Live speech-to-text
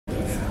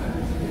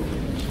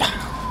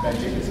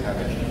Magic is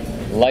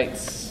happening.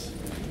 Lights.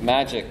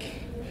 Magic.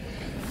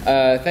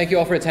 Thank you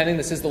all for attending.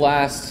 This is the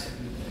last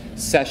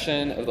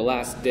session of the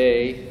last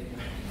day.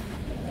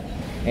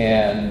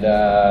 And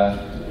I'm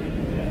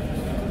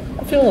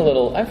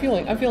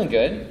feeling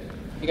good.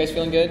 You guys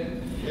feeling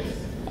good?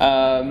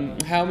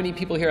 Yes. How many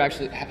people here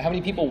how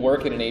many people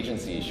work in an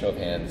agency? Show of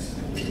hands.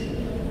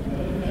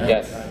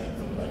 Yes.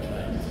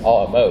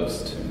 Oh,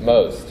 most.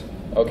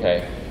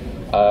 Okay.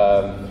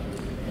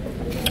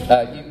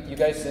 You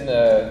guys in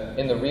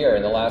the rear,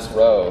 in the last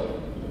row,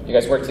 you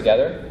guys work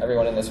together?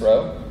 Everyone in this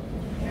row?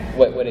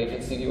 What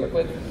agency do you work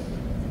with?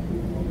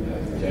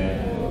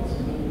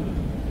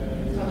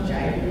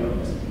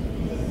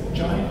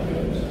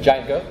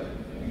 Giant Goat.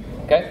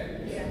 Okay.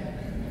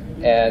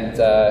 And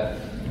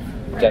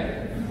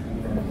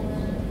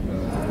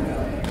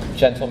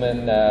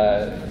gentleman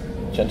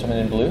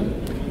in blue.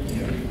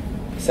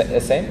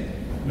 Same?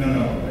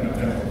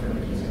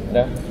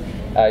 No.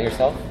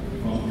 Yourself?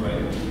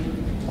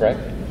 Greg?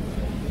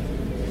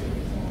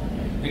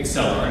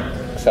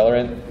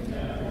 Accelerant.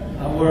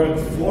 I work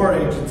 4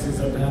 agencies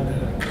up down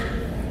there.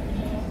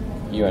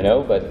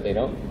 UNO, but they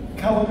don't?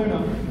 Kalamuna.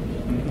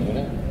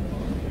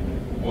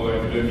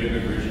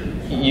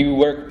 You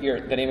work,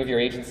 the name of your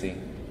agency?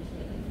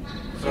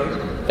 Sorry?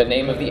 The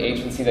name of the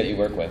agency that you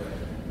work with?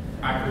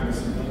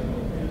 Activism.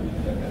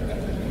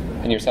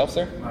 And yourself,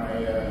 sir?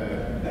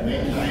 My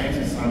name client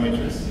is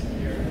changemakers.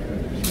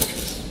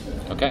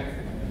 Okay.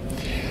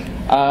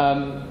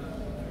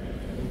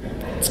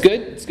 It's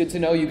good. It's good to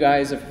know you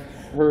guys have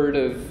heard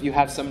of, you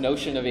have some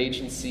notion of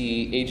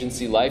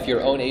agency life,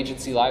 your own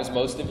agency lives,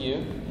 most of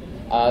you.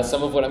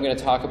 Some of what I'm going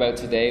to talk about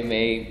today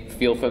may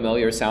feel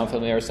familiar, sound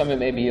familiar. Some of it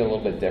may be a little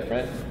bit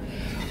different.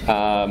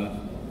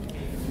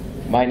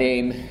 My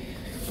name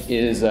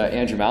is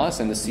Andrew Mallis.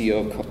 I'm the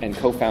CEO and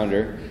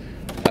co-founder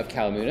of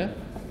Kalamuna.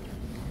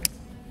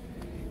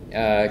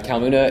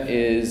 Kalamuna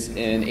is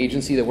an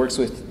agency that works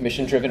with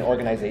mission-driven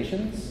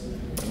organizations.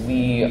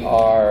 We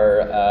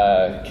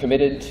are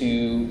committed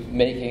to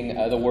making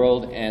the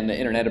world and the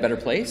internet a better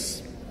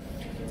place.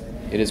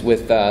 It is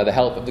with the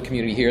help of the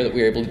community here that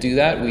we are able to do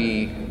that.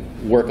 We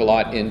work a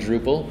lot in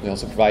Drupal. We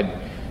also provide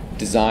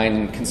design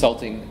and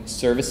consulting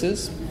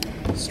services,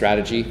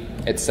 strategy,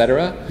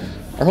 etc.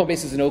 Our home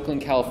base is in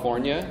Oakland,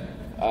 California,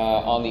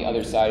 on the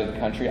other side of the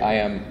country. I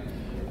am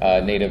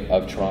a native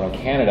of Toronto,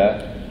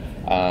 Canada,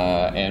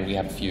 and we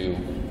have a few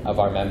of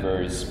our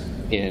members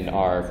in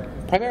our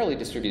primarily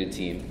distributed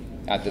team.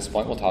 At this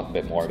point, we'll talk a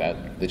bit more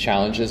about the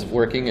challenges of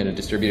working in a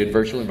distributed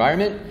virtual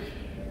environment,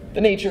 the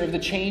nature of the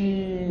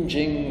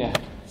changing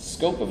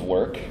scope of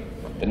work,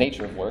 the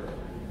nature of work,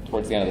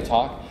 towards the end of the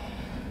talk.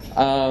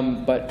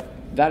 But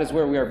that is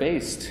where we are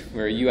based.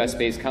 We're a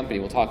US-based company.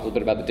 We'll talk a little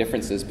bit about the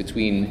differences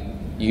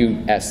between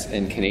US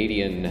and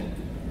Canadian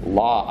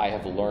law. I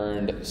have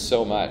learned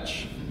so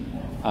much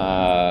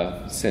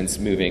since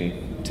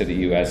moving to the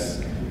US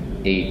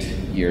 8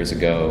 years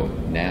ago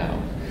now.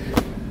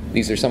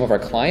 These are some of our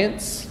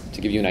clients to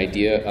give you an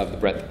idea of the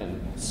breadth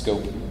and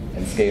scope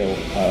and scale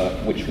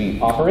which we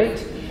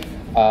operate.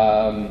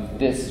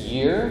 This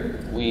year,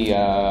 we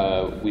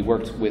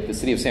worked with the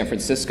city of San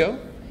Francisco,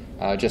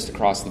 just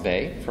across the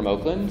bay from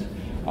Oakland,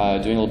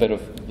 doing a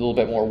little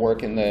bit more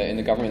work in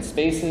the government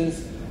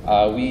spaces.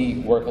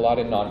 We work a lot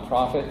in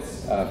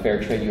nonprofits.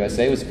 Fair Trade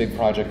USA was a big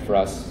project for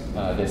us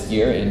this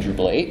year in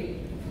Drupal 8.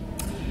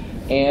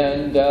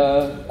 And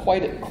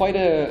quite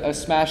a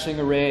smashing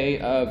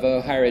array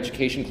of higher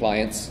education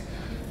clients,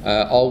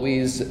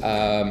 always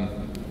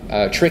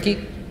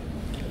tricky,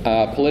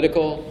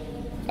 political,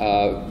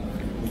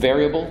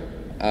 variable,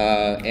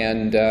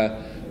 and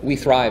we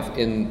thrive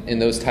in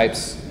those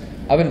types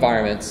of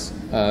environments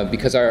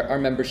because our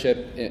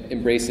membership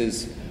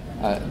embraces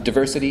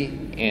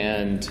diversity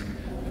and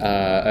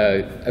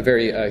a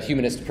very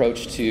humanist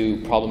approach to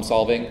problem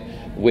solving,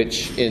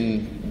 which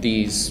in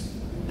these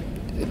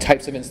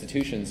types of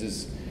institutions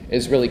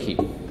is really key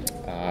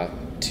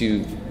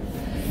to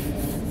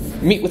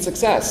meet with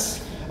success.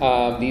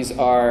 These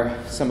are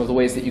some of the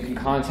ways that you can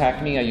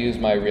contact me. I use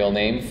my real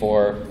name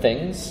for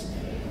things.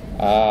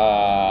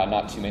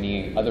 Not too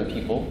many other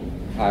people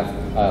have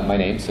my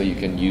name, so you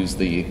can use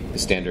the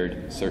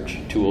standard search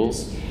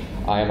tools.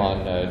 I am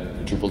on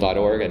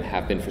Drupal.org and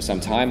have been for some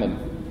time,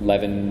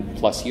 11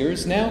 plus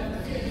years now.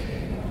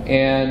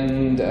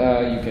 And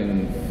you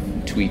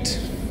can tweet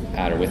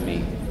at or with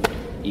me,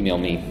 email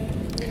me.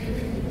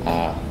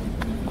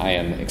 I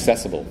am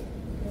accessible.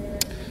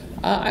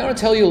 I want to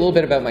tell you a little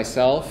bit about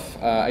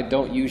myself. I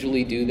don't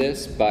usually do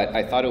this, but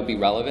I thought it would be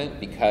relevant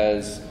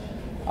because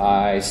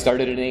I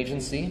started an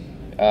agency,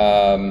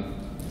 and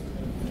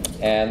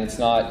it's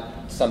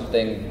not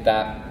something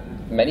that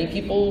many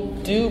people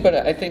do, but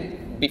I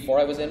think before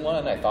I was in one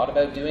and I thought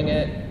about doing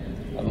it,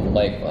 I'm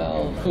like,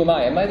 well, who am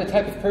I? Am I the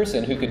type of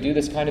person who could do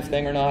this kind of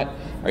thing or not?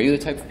 Are you the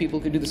type of people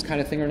who could do this kind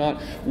of thing or not?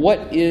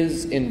 What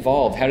is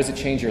involved? How does it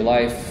change your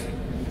life?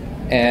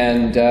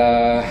 And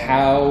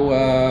how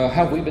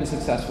have we been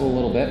successful a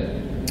little bit?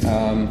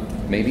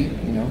 Maybe,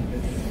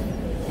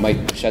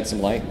 might shed some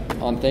light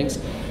on things.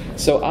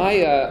 So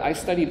I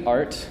studied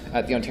art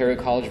at the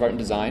Ontario College of Art and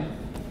Design.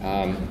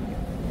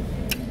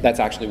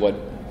 That's actually what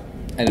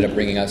ended up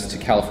bringing us to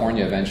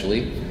California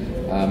eventually.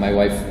 My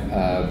wife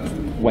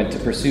went to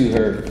pursue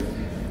her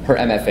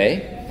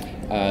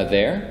MFA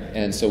there,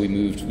 and so we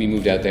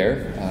moved out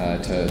there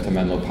to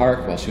Menlo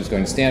Park while she was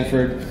going to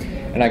Stanford,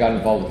 and I got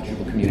involved with the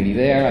Drupal community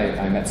there.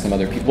 I met some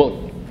other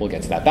people. We'll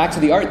get to that. Back to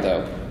the art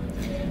though.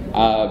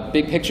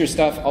 Big picture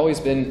stuff. Always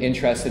been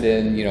interested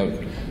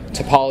in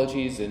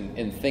topologies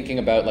and thinking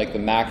about like the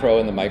macro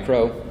and the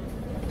micro.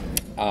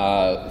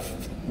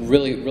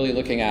 Really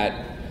looking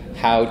at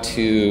how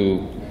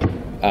to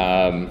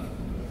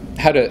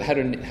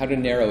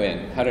narrow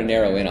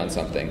in on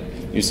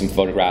something. Use some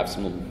photographs,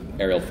 some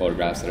aerial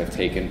photographs that I've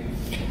taken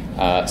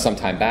some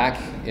time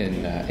back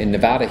in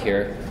Nevada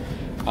here.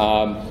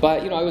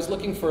 But I was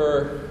looking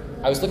for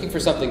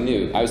something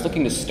new. I was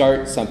looking to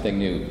start something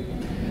new,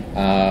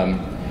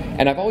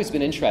 and I've always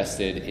been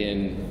interested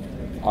in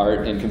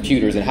art and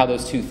computers and how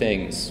those two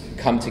things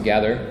come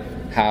together.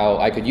 How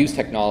I could use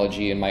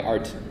technology in my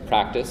art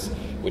practice,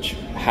 which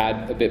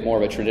had a bit more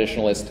of a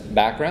traditionalist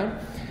background,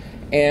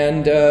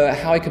 and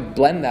how I could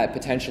blend that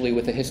potentially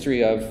with a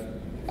history of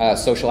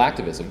social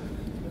activism.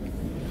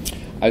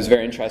 I was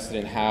very interested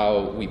in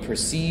how we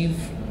perceive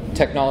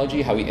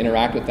technology, how we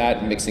interact with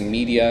that, mixing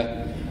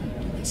media.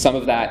 Some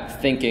of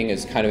that thinking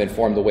has kind of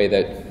informed the way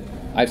that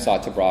I've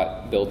sought to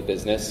build a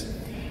business.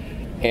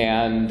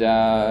 And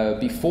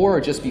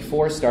just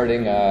before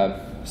starting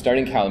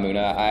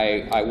Calamuna,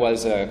 I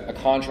was a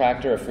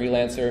contractor, a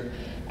freelancer.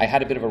 I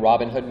had a bit of a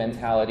Robin Hood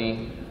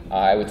mentality.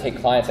 I would take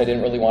clients I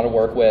didn't really want to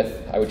work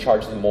with. I would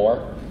charge them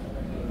more,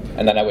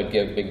 and then I would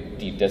give big,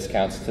 deep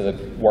discounts to the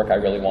work I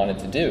really wanted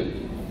to do.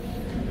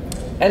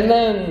 And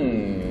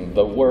then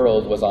the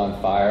world was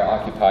on fire.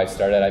 Occupy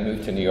started. I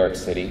moved to New York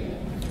City.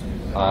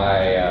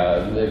 I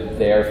lived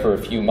there for a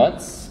few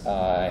months.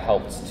 I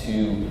helped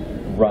to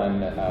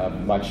run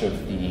much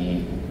of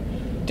the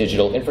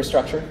digital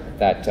infrastructure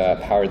that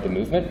powered the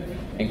movement,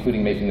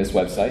 including making this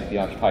website, the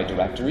Occupy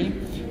Directory,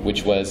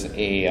 which was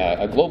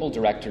a global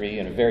directory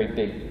and a very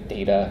big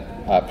data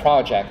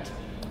project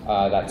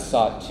that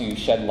sought to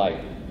shed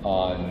light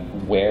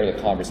on where the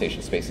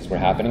conversation spaces were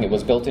happening. It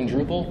was built in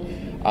Drupal.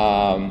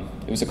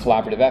 It was a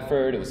collaborative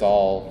effort. It was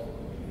all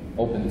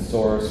open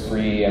source,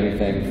 free,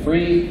 everything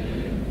free.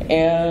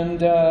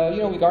 And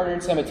we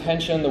garnered some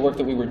attention, the work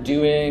that we were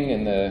doing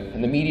in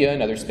the media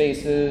and other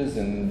spaces,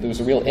 and there was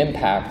a real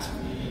impact.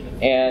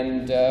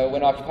 And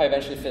when Occupy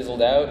eventually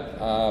fizzled out,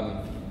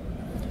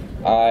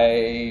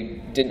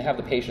 I didn't have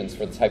the patience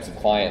for the types of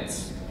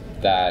clients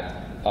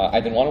that I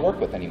didn't want to work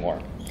with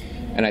anymore.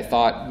 And I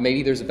thought,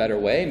 maybe there's a better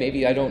way.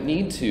 Maybe I don't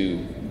need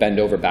to bend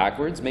over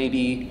backwards.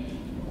 Maybe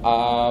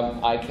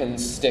I can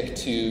stick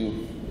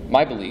to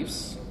my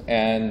beliefs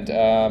and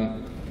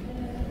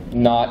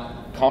not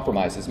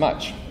compromise as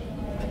much.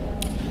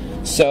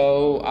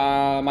 So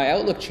my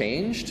outlook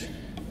changed,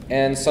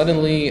 and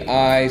suddenly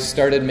I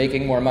started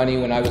making more money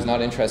when I was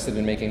not interested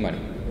in making money.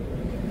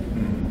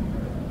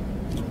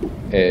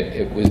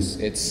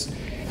 It's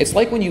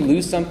like when you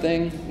lose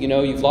something,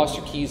 you've lost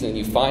your keys and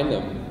you find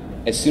them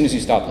as soon as you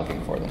stop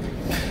looking for them.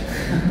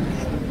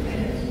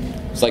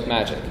 It's like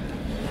magic.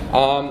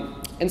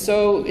 And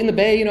so in the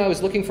Bay, I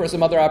was looking for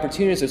some other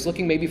opportunities. I was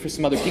looking maybe for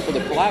some other people to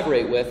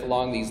collaborate with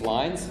along these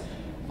lines.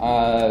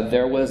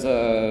 There was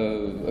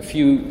a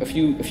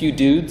few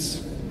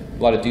dudes,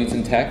 a lot of dudes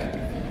in tech.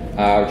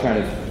 We're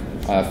trying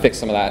to fix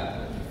some of that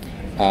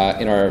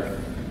in our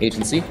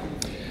agency.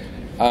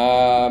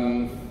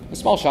 A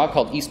small shop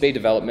called East Bay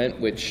Development,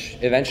 which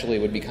eventually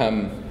would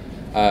become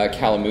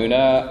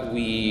Calamuna.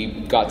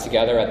 We got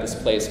together at this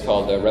place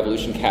called the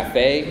Revolution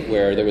Cafe,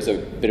 where there was a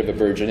bit of a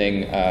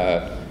burgeoning,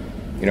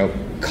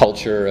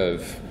 culture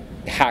of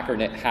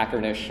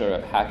hackishness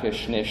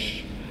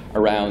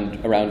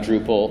around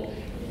Drupal.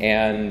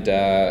 And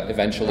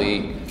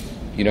eventually,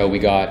 we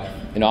got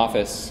an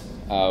office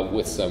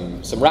with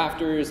some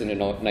rafters in a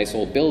nice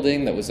old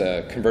building that was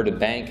a converted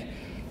bank.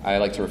 I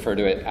like to refer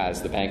to it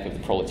as the Bank of the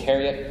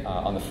Proletariat.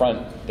 On the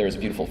front, there's a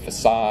beautiful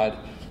facade,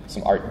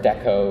 some Art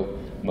Deco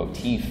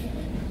motif,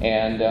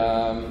 and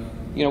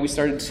we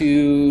started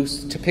to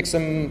pick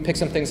some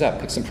things up,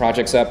 pick some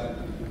projects up,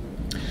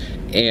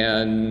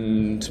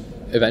 and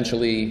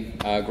eventually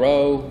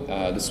grow.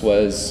 This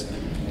was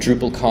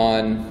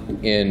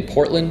DrupalCon in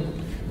Portland.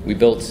 We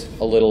built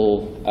a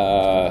little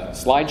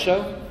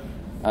slideshow.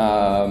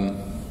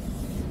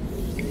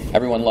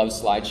 Everyone loves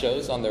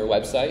slideshows on their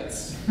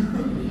websites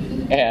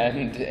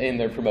and in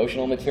their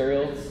promotional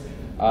materials,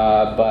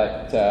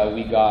 but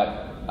we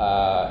got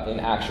an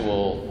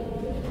actual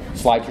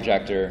slide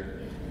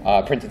projector,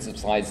 printed some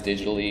slides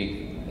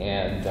digitally,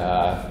 and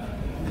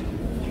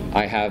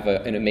I have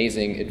an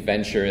amazing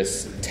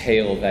adventurous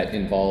tale that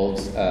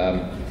involves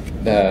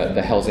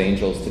the Hells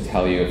Angels to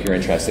tell you if you're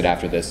interested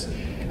after this,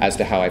 as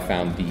to how I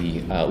found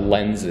the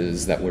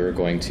lenses that we were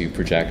going to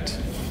project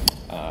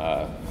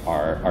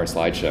our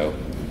slideshow.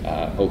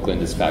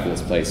 Oakland is a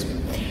fabulous place.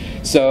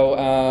 So,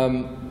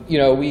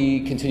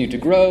 we continued to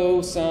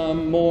grow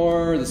some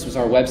more. This was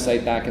our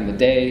website back in the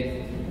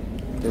day.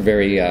 We're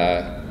very,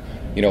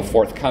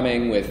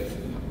 forthcoming with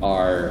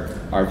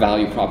our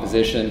value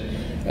proposition.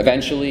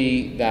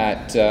 Eventually,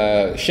 that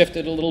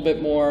shifted a little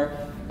bit more.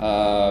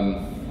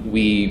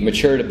 We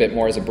matured a bit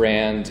more as a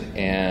brand,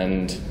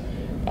 and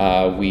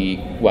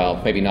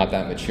maybe not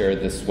that mature.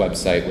 This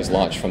website was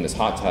launched from this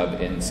hot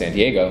tub in San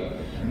Diego,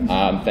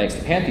 thanks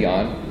to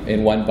Pantheon.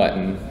 In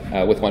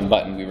with one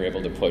button, we were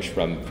able to push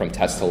from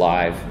test to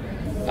live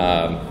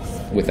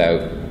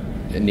without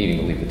needing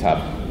to leave the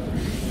tub.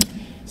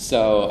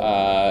 So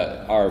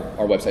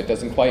our website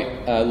doesn't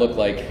quite look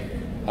like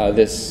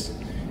this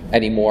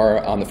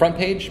anymore on the front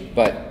page,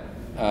 but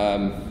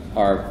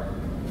our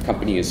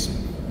company has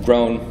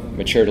grown,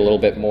 matured a little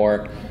bit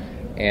more,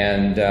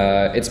 and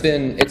it's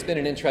been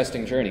an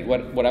interesting journey.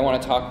 What I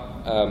want to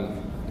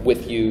talk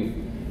with you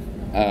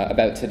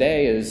about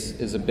today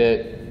is a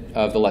bit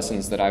of the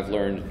lessons that I've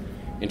learned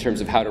in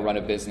terms of how to run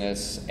a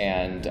business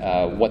and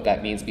what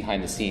that means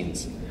behind the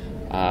scenes.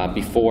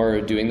 Before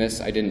doing this,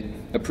 I didn't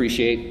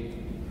appreciate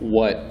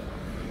what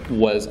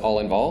was all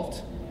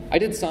involved. I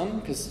did some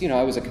because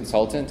I was a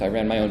consultant, I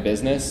ran my own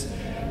business,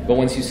 but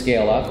once you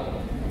scale up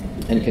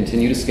and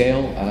continue to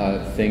scale,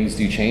 things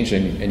do change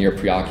and your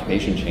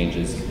preoccupation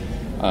changes.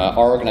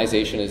 Our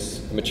organization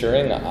is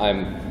maturing.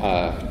 I'm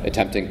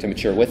attempting to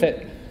mature with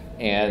it,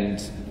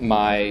 and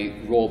my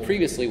role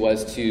previously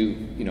was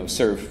to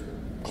serve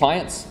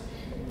clients.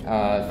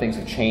 Things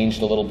have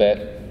changed a little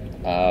bit.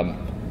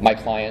 My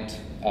client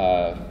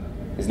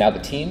is now the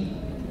team,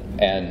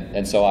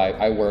 and so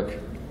I work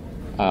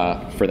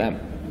for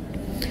them.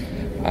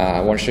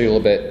 I want to show you a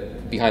little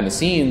bit behind the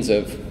scenes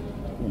of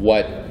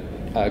what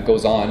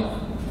goes on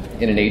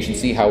in an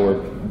agency, how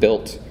we're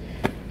built,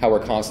 how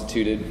we're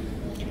constituted,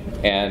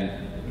 and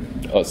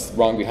it's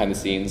wrong behind the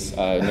scenes.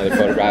 Another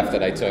photograph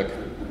that I took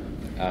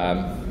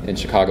in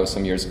Chicago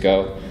some years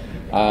ago.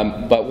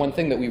 But one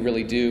thing that we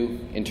really do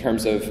in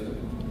terms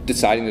of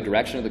deciding the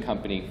direction of the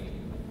company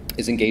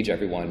is engage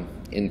everyone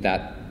in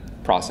that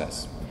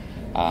process.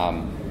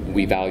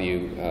 We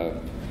value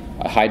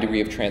a high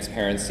degree of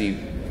transparency,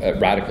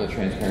 radical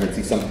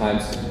transparency,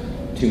 sometimes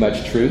too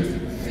much truth.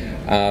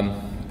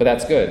 But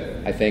that's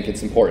good. I think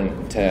it's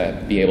important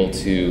to be able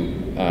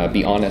to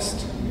be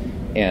honest,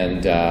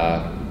 and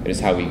it is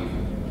how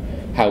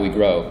we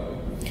grow.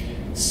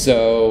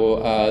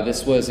 So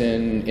this was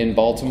in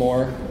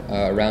Baltimore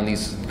around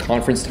these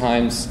conference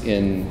times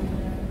in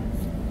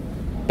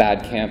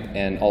Bad Camp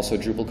and also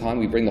DrupalCon.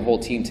 We bring the whole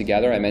team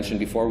together. I mentioned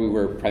before we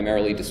were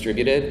primarily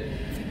distributed.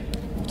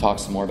 We'll talk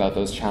some more about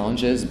those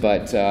challenges,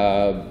 but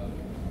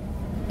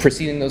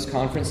preceding those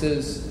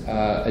conferences,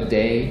 a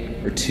day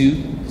or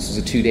two, this was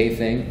a 2-day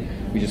thing,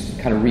 we just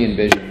kind of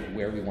re-envisioned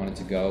where we wanted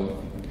to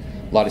go.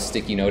 A lot of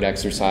sticky note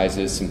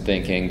exercises, some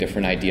thinking,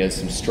 different ideas,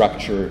 some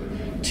structure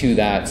to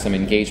that, some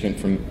engagement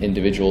from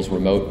individuals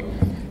remote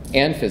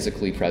and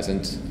physically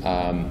present,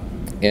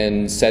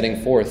 in setting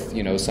forth,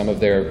 some of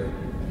their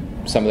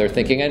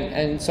thinking.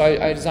 And so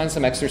I designed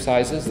some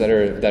exercises that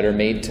are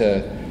made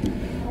to,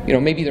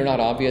 maybe they're not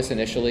obvious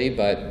initially,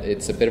 but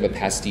it's a bit of a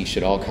pastiche.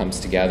 It all comes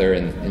together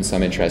in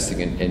some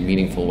interesting and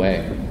meaningful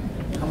way.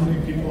 How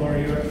many people are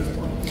you at this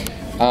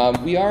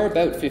point? We are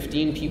about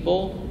 15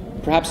 people,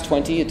 perhaps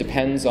 20. It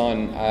depends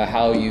on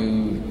how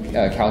you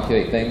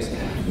calculate things.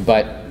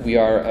 But we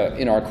are,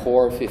 in our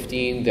core,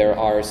 15. There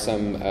are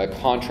some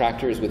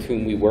contractors with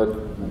whom we work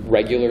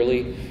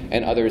regularly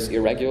and others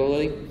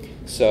irregularly.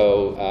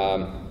 So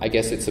I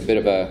guess it's a bit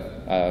of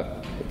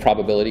a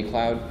probability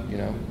cloud,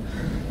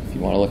 if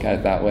you want to look at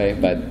it that way.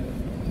 But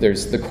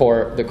there's the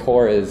core. The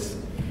core is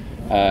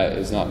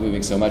not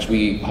moving so much.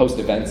 We host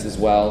events as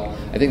well.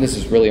 I think this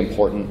is really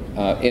important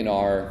in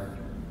our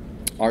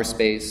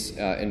space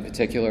in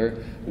particular.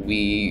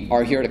 We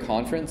are here at a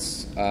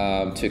conference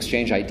to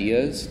exchange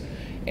ideas,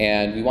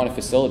 and we want to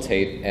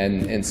facilitate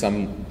and in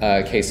some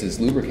cases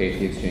lubricate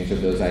the exchange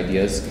of those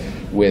ideas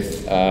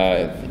with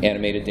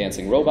animated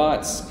dancing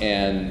robots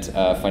and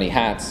funny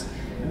hats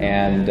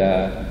and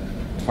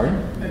pardon?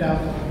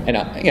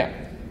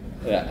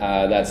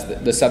 That's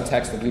the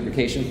subtext of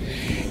lubrication,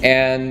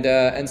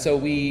 and so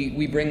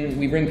we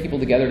bring people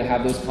together to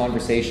have those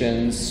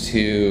conversations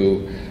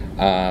to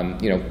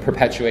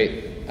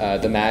perpetuate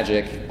the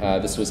magic.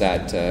 This was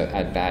at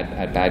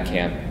Bad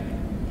Camp,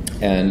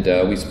 and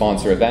we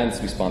sponsor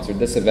events. We sponsored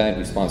this event.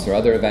 We sponsor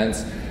other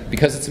events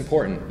because it's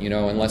important.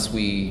 Unless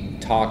we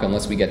talk,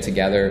 unless we get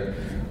together,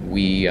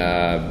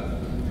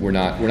 we're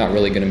not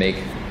really going to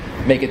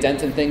make a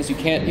dent in things. You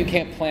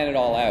can't plan it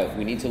all out.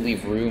 We need to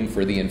leave room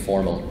for the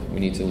informal. We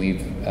need to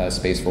leave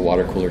space for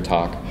water cooler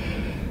talk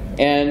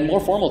and more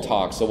formal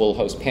talk. So we'll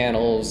host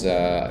panels,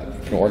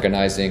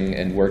 organizing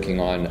and working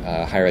on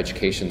a higher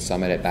education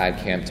summit at Bad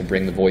Camp to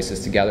bring the voices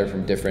together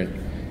from different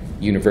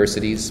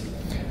universities.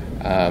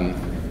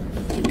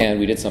 And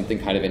we did something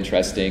kind of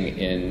interesting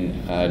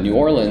in New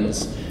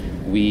Orleans.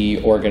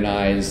 We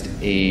organized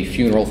a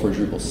funeral for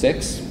Drupal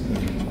 6,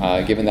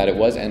 given that it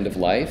was end of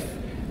life.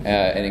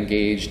 and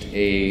engaged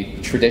a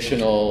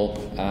traditional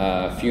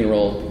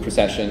funeral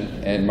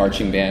procession and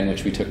marching band,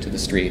 which we took to the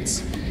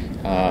streets.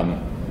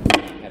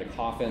 Had a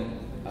coffin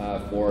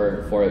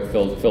for it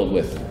filled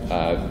with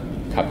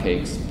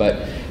cupcakes, but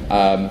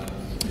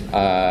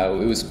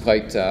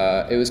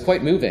it was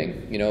quite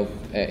moving. You know,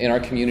 in our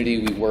community,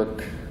 we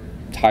work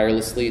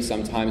tirelessly,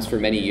 sometimes for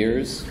many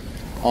years,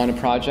 on a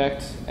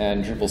project,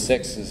 and Drupal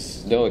 6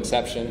 is no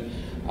exception.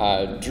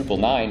 Drupal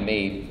 9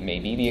 may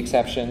be the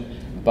exception,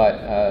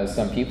 but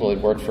some people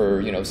had worked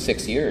for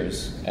 6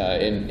 years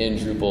in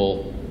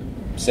Drupal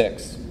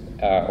 6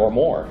 or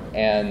more,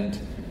 and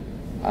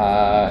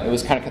it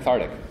was kind of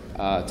cathartic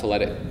to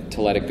let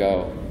it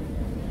go,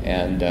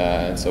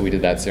 and so we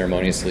did that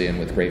ceremoniously and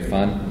with great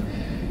fun.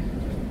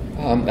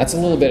 That's a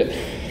little bit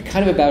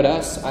kind of about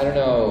us. I don't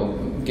know,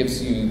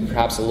 gives you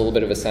perhaps a little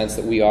bit of a sense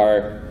that we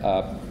are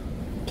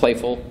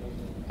playful,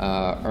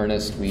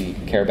 earnest. We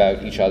care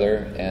about each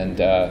other and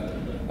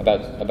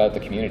about the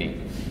community.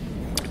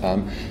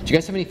 Do you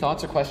guys have any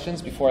thoughts or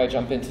questions before I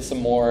jump into some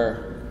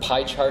more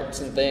pie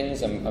charts and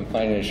things? I'm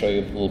planning to show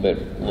you a little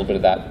bit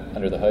of that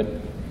under the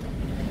hood.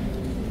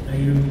 Are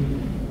you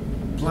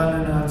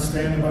planning on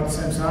staying about the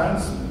same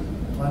size?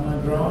 Planning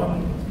on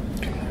growing?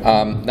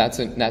 That's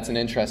an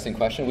interesting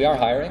question. We are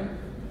hiring,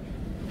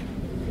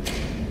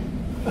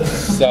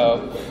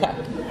 so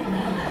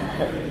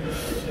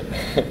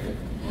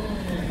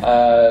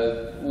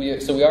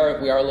we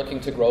are looking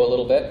to grow a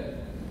little bit.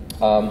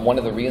 One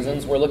of the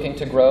reasons we're looking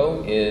to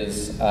grow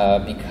is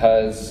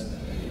because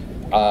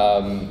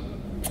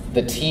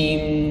the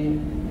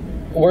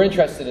team, we're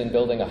interested in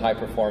building a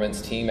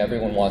high-performance team.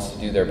 Everyone wants to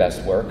do their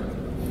best work.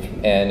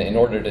 And in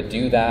order to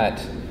do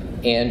that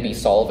and be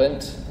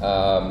solvent,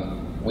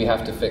 we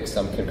have to fix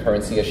some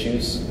concurrency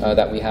issues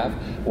that we have.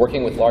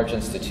 Working with large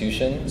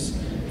institutions,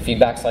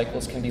 feedback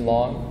cycles can be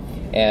long.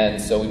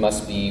 And so we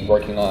must be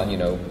working on,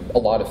 a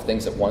lot of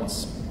things at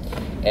once.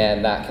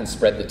 And that can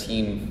spread the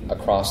team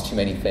across too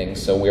many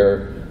things. So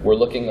we're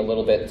looking a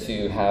little bit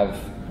to have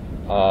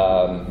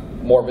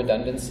more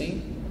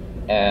redundancy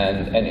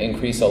and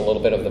increase a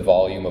little bit of the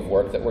volume of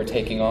work that we're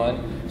taking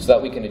on, so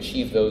that we can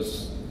achieve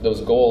those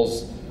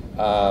goals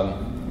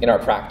in our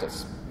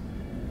practice.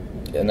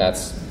 And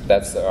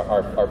that's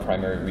our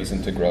primary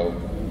reason to grow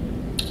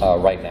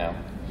right now.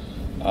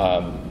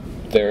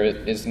 There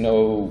is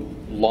no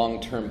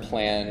long-term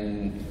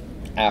plan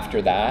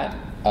after that.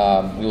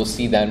 We will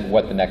see then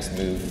what next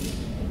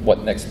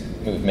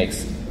move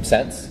makes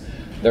sense.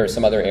 There are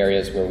some other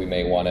areas where we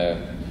may want to,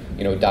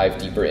 dive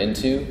deeper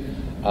into,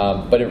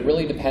 but it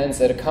really depends.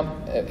 In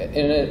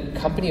a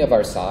company of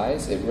our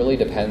size, it really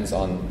depends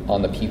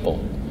on the people.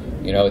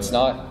 It's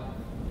not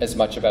as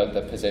much about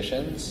the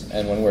positions.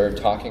 And when we're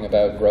talking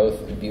about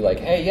growth, it'd be like,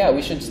 hey, yeah,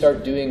 we should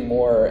start doing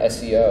more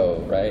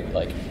SEO, right?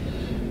 Like,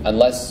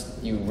 unless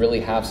you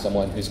really have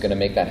someone who's going to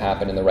make that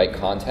happen in the right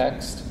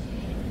context.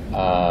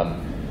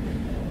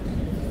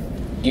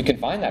 You can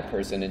find that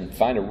person and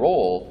find a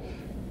role,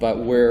 but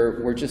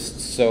we're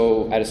just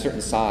so at a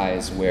certain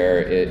size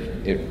where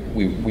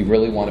we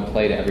really want to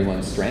play to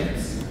everyone's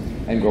strengths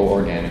and grow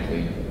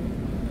organically.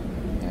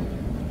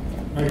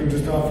 I can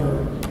just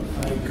offer,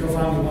 I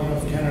co-founded one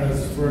of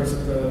Canada's first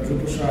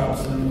Drupal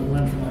shops, and we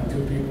went from like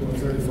 2 people to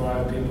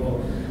 35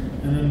 people.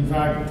 And in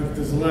fact, if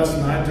there's a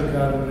lesson I took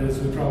out of it, is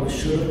we probably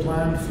should have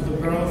planned for the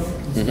growth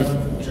instead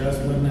of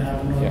just letting it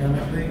happen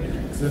organically.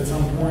 Because at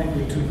some point,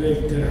 you're too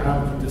big to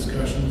have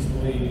discussions the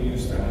way you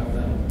used to have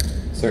them.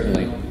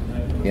 Certainly.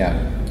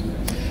 Yeah.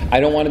 I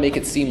don't want to make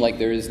it seem like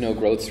there is no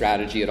growth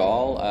strategy at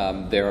all.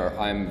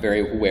 I'm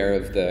very aware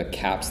of the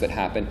caps that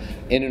happen.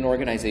 In an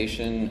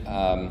organization,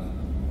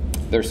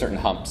 there are certain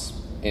humps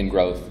in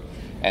growth.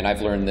 And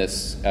I've learned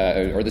this,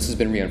 or this has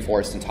been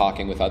reinforced in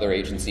talking with other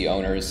agency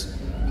owners,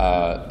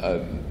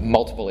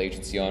 multiple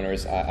agency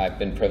owners. I've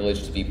been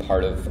privileged to be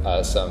part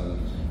of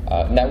some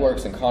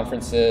networks and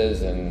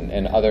conferences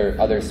and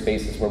other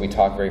spaces where we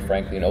talk very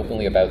frankly and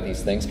openly about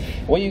these things.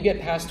 When you get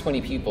past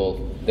 20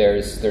 people,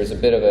 there's a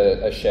bit of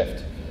a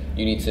shift.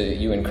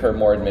 You incur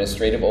more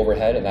administrative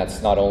overhead, and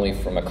that's not only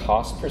from a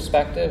cost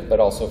perspective, but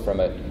also from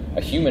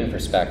a human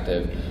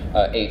perspective.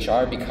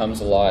 HR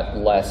becomes a lot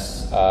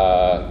less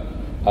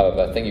of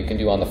a thing you can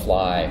do on the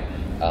fly.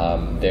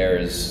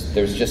 There's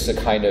just a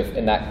kind of,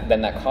 and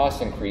then that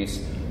cost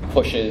increase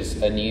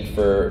pushes a need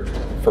for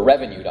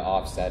revenue to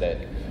offset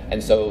it.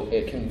 And so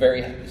it can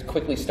very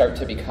quickly start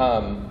to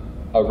become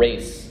a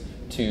race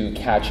to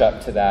catch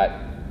up to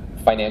that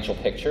financial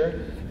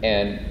picture.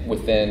 And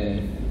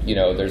within,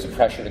 there's a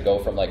pressure to go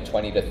from like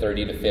 20 to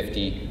 30 to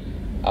 50.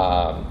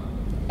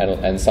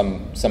 And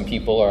some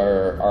people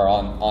are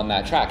on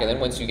that track. And then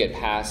once you get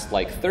past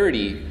like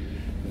 30,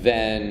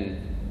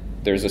 then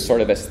there's a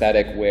sort of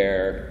aesthetic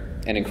where,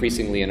 and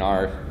increasingly in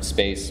our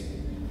space,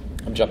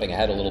 I'm jumping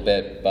ahead a little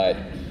bit, but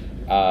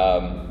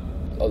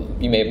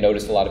you may have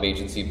noticed a lot of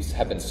agencies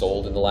have been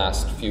sold in the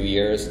last few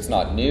years. It's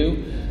not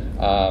new.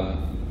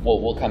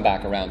 We'll come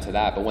back around to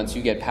that. But once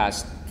you get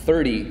past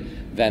 30,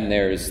 then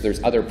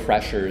there's other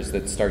pressures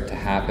that start to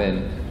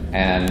happen,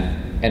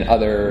 and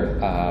other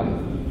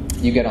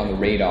you get on the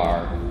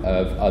radar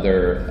of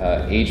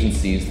other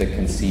agencies that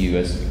can see you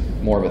as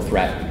more of a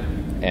threat,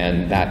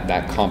 and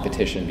that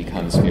competition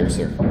becomes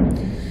fiercer.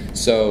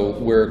 So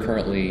we're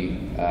currently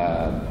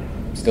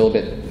still a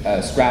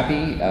bit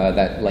scrappy.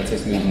 That lets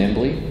us move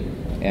nimbly,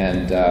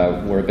 and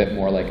we're a bit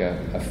more like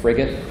a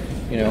frigate,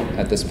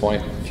 at this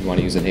point, if you want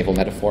to use a naval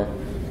metaphor.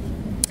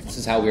 This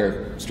is how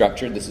we're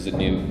structured. This is a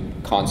new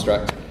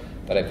construct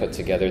that I put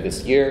together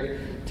this year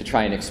to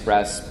try and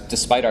express,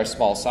 despite our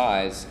small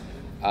size,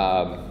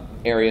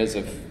 areas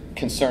of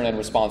concern and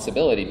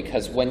responsibility.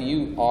 Because when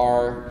you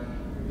are,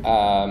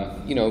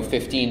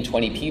 15,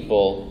 20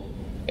 people,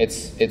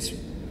 it's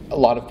a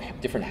lot of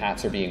different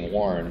hats are being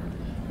worn.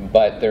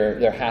 But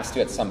there has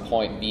to, at some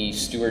point, be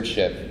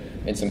stewardship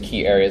in some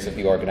key areas of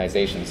the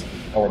organization.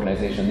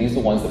 These are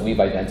the ones that we've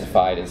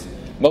identified as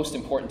most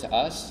important to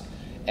us,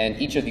 and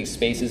each of these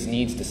spaces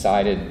needs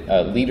decided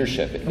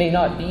leadership. It may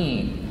not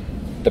be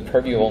the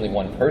purview of only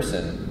one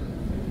person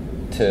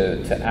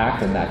to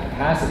act in that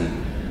capacity.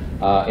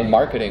 In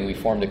marketing, we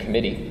formed a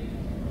committee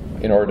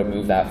in order to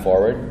move that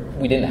forward.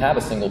 We didn't have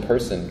a single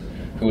person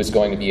who was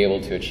going to be able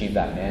to achieve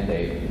that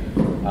mandate.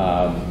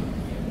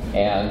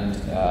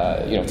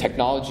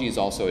 Technology is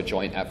also a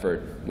joint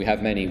effort. We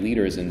have many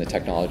leaders in the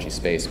technology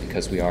space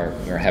because we are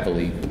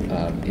heavily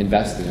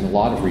invested in a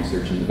lot of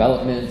research and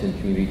development and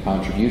community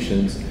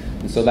contributions.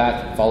 And so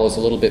that follows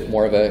a little bit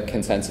more of a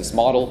consensus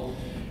model.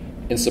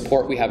 In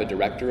support, we have a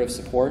director of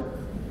support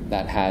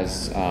that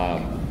has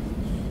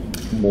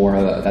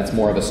that's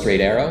more of a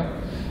straight arrow.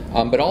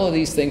 But all of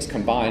these things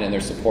combine, and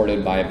they're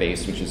supported by a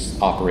base, which is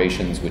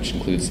operations, which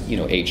includes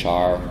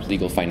HR,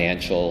 legal,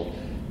 financial,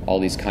 all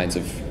these kinds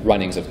of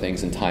runnings of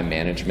things, and time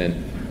management.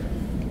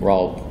 We're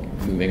all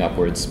moving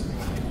upwards.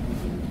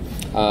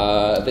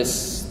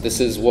 This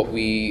is what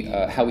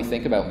how we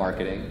think about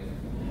marketing.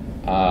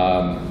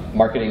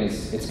 Marketing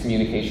is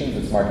communications.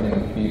 It's marketing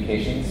and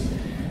communications.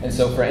 And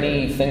so for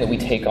anything that we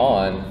take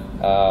on,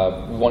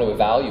 we want to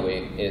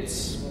evaluate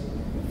its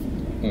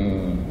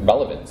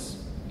relevance.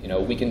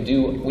 We can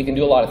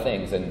do a lot of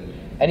things, and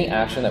any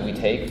action that we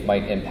take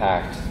might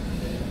impact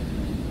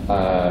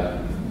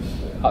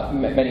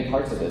many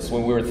parts of this.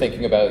 When we were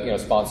thinking about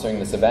sponsoring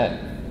this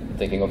event,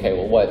 thinking, okay,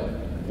 well,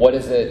 what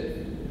is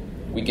it?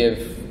 We give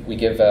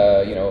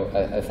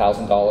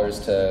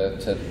 $1,000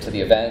 to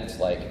the event.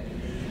 Like,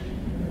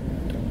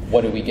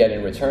 what do we get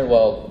in return?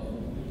 Well,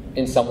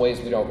 in some ways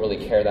we don't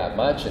really care that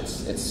much.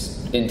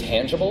 It's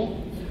intangible,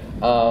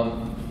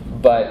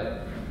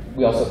 but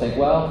we also think,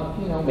 well,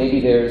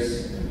 maybe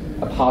there's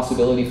a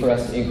possibility for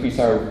us to increase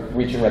our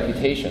reach and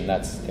reputation.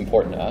 That's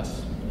important to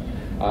us.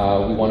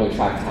 We want to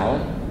attract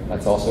talent.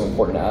 That's also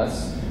important to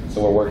us.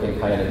 So we're working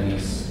kind of in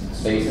these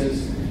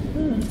spaces.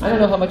 I don't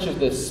know how much of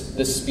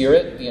this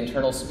spirit, the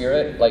internal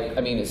spirit,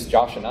 it's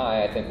Josh and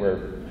I think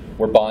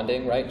we're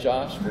bonding, right,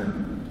 Josh?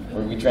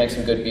 We drank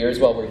some good beers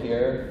while we're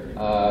here.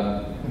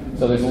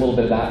 So there's a little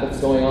bit of that that's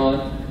going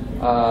on.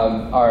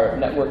 Our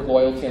network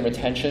loyalty and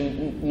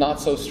retention, not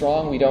so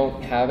strong. We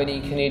don't have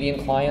any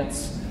Canadian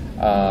clients.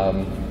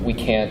 We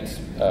can't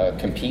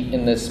compete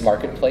in this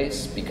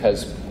marketplace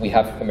because we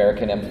have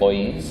American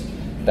employees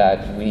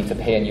that we need to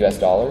pay in US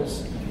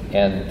dollars,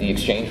 and the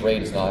exchange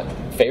rate is not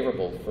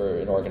favorable for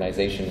an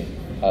organization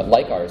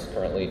like ours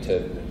currently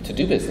to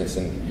do business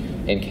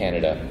in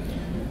Canada.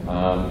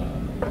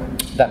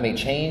 That may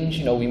change.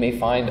 You know, we may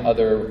find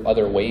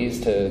other ways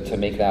to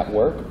make that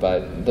work,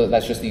 but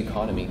that's just the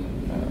economy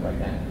right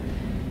now.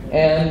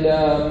 And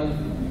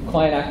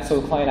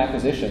client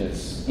acquisition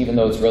is, even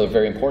though it's really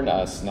very important to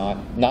us,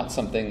 not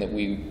something that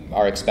we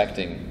are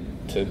expecting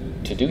to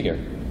do here.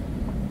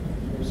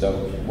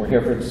 So we're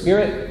here for the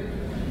spirit.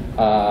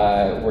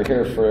 We're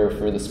here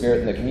for the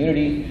spirit in the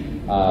community,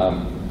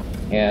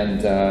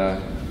 and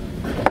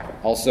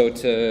also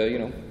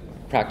to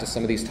practice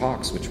some of these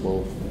talks, which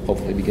we'll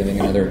hopefully be giving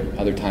in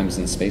other times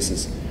and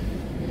spaces.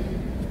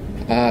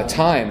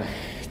 Time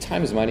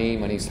is money.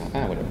 Money's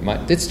time.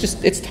 Whatever.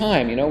 It's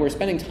time. We're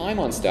spending time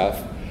on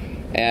stuff,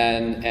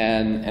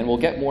 and we'll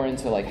get more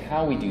into like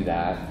how we do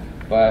that.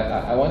 But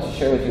I want to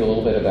share with you a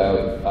little bit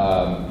about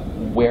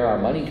where our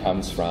money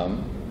comes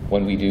from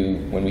when we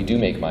do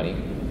make money.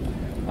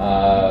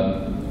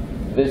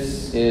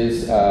 This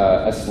is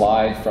a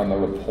slide from a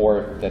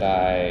report that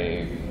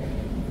I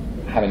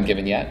haven't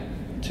given yet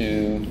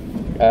to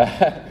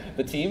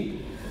the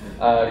team.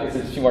 There's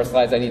a few more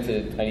slides I need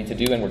to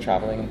do, and we're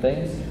traveling and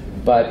things.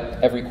 But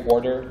every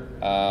quarter,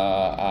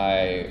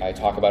 I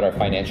talk about our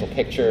financial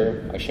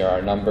picture. I share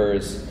our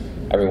numbers.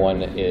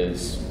 Everyone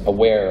is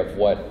aware of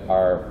what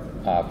our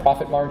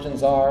profit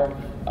margins are,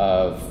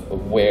 of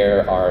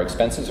where our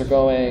expenses are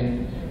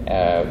going,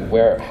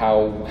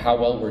 how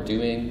well we're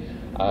doing.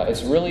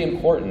 It's really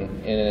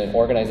important in an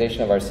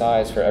organization of our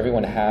size for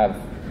everyone to have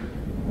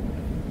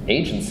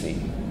agency,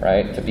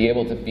 right? To be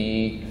able to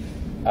be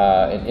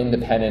an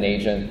independent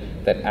agent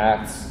that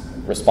acts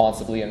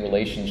responsibly in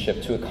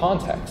relationship to a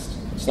context.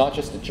 It's not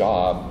just a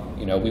job.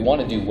 We want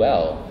to do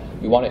well.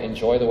 We want to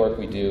enjoy the work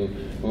we do.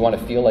 We want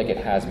to feel like it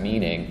has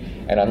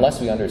meaning. And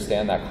unless we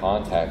understand that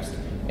context,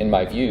 in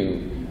my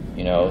view,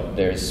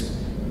 there's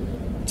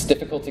it's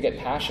difficult to get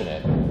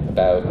passionate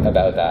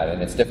about that,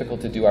 and it's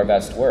difficult to do our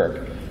best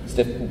work.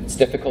 It's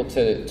difficult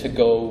to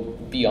go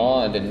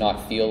beyond and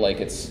not feel like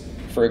it's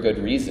for a good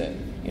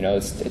reason. You know,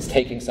 it's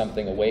taking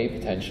something away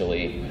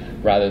potentially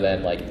rather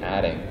than like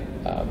adding.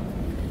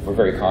 We're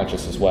very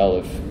conscious as well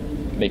of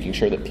making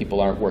sure that people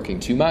aren't working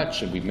too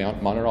much, and we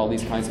monitor all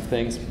these kinds of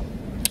things.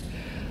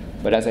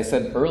 But as I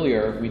said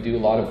earlier, we do a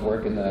lot of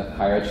work in the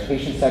higher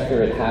education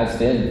sector. It has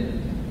been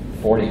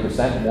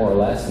 40% more or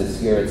less this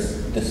year. It's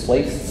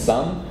displaced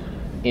some.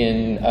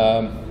 In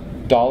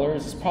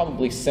dollars, it's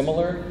probably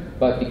similar,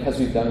 but because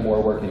we've done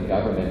more work in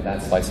government,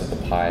 that slice of the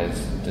pie is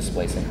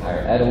displacing higher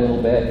ed a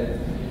little bit.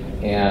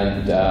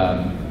 And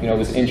it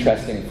was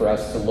interesting for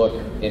us to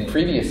look in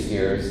previous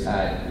years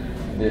at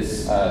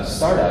this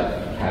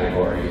startup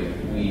category.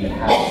 We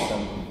had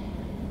some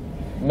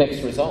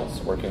mixed results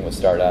working with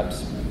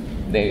startups.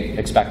 They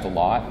expect a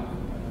lot.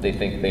 They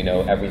think they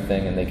know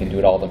everything and they can do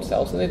it all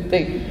themselves. And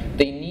they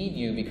need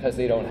you because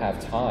they don't have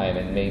time,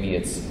 and maybe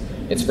it's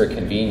for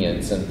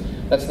convenience. And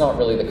that's not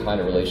really the kind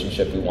of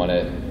relationship we want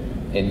to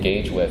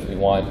engage with. We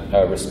want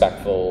a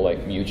respectful,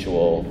 like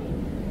mutual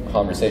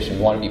conversation.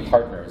 We want to be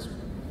partners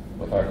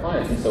with our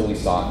clients, and so we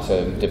sought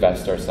to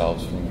divest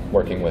ourselves from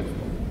working with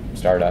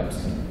startups.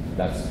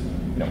 That's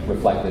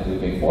reflected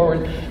moving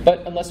forward.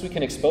 But unless we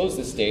can expose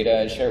this data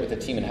and share it with the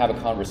team and have a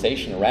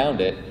conversation around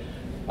it,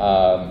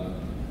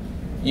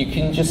 you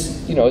can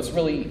just, it's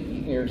really,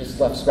 you're just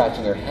left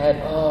scratching your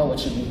head. Oh, what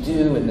should we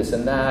do, and this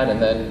and that,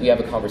 and then we have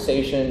a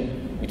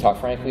conversation. We talk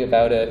frankly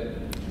about it.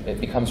 It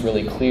becomes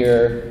really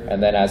clear,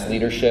 and then as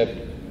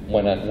leadership,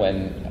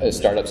 when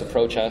startups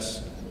approach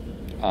us,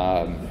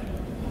 I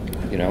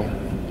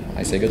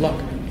say good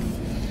luck.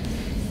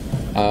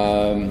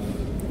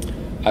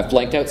 I've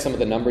blanked out some of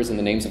the numbers and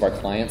the names of our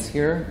clients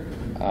here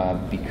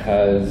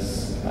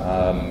because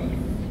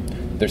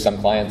there's some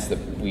clients that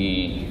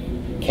we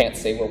can't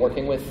say we're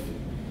working with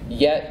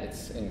yet.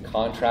 It's in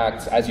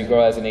contracts. As you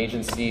grow as an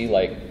agency,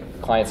 like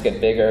clients get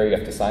bigger, you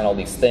have to sign all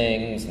these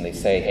things, and they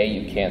say, hey,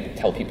 you can't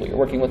tell people you're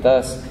working with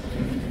us.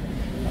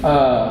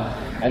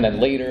 And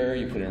then later,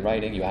 you put it in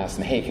writing, you ask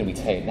them, hey, can we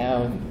say it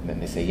now? And then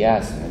they say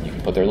yes, and then you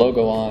can put their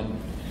logo on.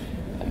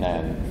 And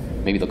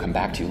then maybe they'll come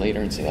back to you later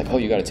and say, like, oh,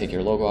 you got to take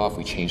your logo off.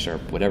 We changed our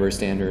whatever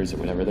standards or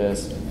whatever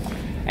this.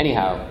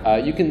 Anyhow,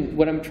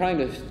 what I'm trying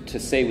to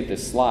say with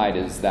this slide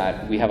is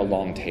that we have a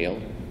long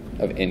tail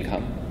of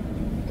income.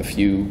 A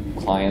few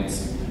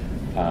clients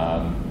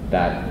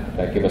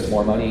that give us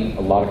more money,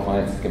 a lot of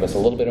clients that give us a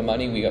little bit of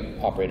money. We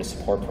operate a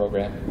support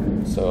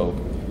program, so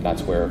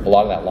that's where a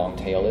lot of that long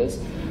tail is.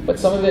 But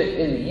some of it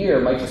in the year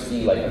might just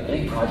be like a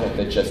big project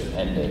that just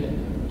ended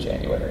in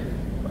January,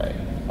 right?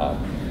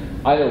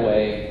 Either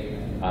way,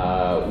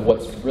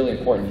 what's really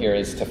important here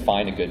is to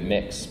find a good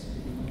mix.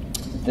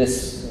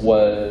 This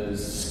was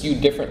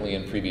skewed differently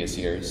in previous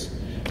years.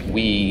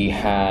 We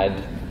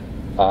had,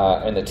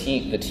 and the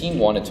team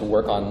wanted to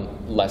work on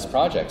less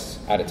projects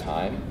at a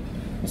time.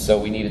 And so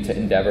we needed to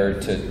endeavor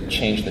to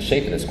change the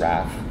shape of this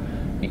graph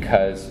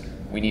because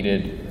we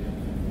needed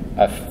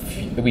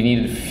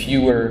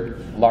fewer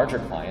larger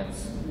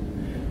clients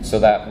so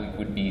that we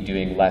would be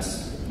doing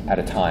less at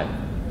a time.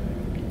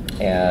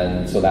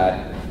 And so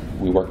that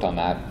we worked on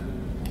that.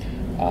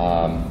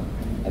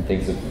 And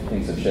things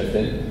have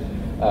shifted.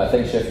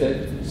 Things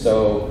shifted.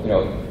 So,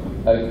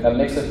 a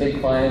mix of big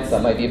clients,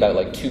 that might be about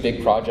like 2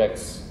 big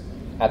projects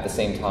at the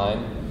same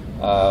time,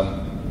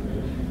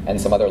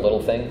 and some other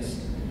little things.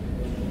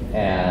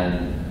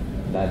 And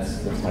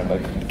that's kind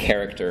of like the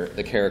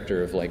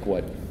character of like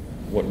what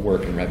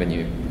work and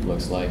revenue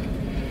looks like.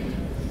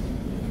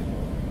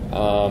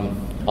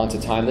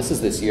 Onto time. This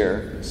is this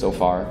year so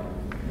far,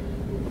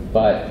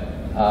 but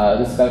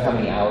this is about how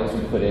many hours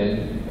we put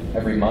in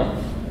every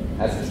month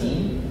as a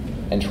team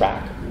and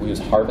track. We use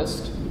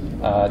Harvest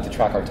to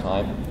track our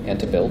time and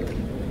to build.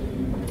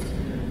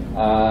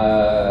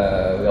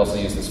 We also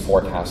use this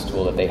forecast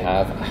tool that they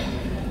have.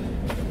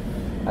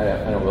 I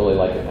don't really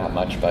like it that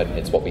much, but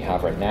it's what we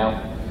have right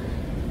now.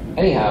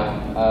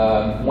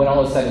 Anyhow, when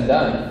all is said and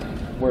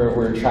done,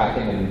 we're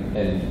tracking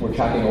and we're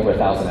tracking over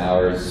 1,000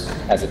 hours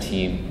as a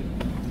team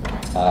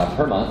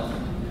per month,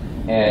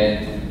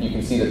 and you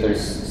can see that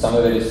there's some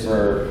of it is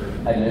for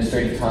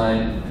administrative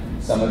time,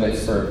 some of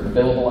it's for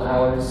billable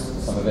hours,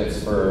 some of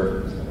it's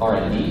for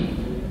R&D,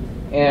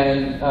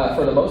 and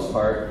for the most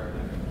part,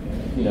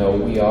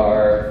 we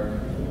are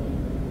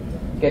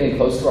getting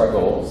close to our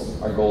goals.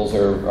 Our goals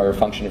are a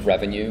function of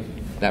revenue.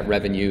 That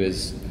revenue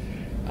is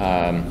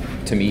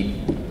to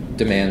meet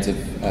demands of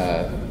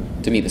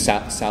to meet the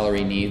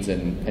salary needs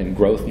and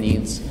growth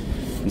needs,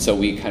 and so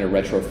we kind of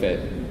retrofit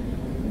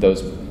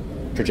those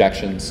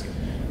projections,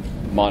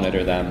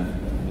 monitor them.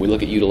 We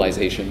look at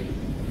utilization.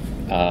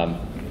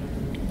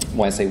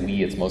 When I say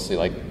we, it's mostly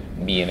like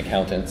me and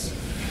accountants,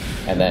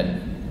 and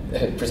then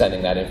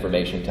presenting that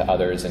information to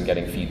others and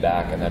getting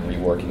feedback, and then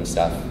reworking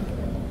stuff,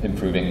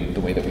 improving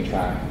the way that we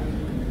track,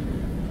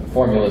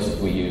 formulas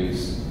that we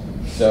use.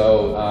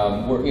 So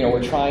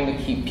we're trying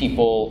to keep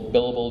people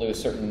billable to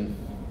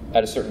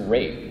at a certain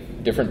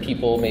rate. Different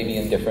people maybe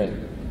in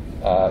different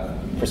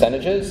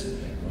percentages.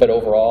 But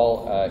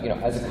overall,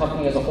 as a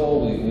company as a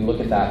whole, we look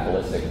at that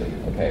holistically.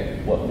 Okay,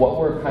 what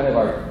were kind of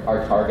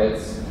our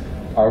targets?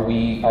 Are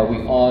we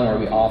on? Are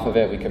we off of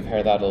it? We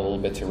compare that a little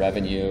bit to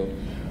revenue.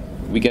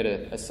 We get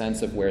a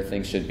sense of where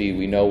things should be.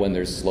 We know when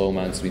there's slow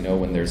months. We know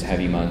when there's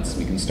heavy months.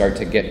 We can start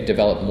to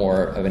develop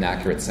more of an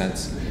accurate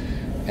sense,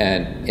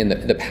 and in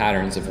the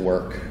patterns of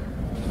work.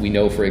 We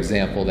know, for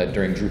example, that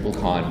during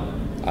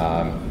DrupalCon,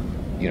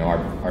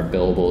 our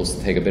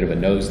billables take a bit of a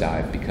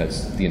nosedive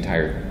because the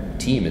entire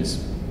team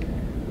is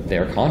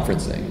there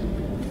conferencing.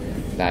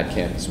 That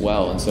can as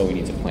well, and so we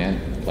need to plan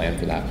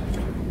for that.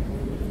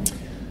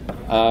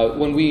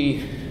 When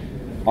we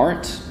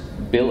aren't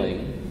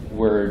billing,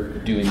 we're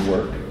doing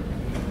work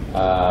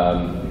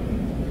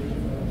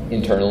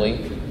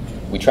internally.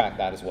 We track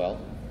that as well.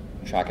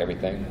 We track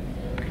everything.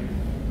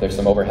 There's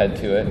some overhead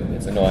to it.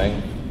 It's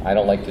annoying. I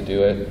don't like to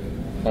do it.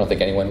 I don't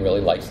think anyone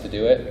really likes to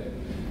do it.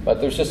 But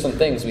there's just some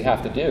things we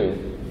have to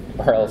do,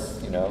 or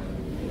else, we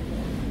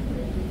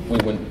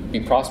wouldn't be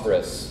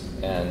prosperous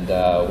and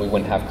we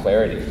wouldn't have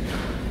clarity.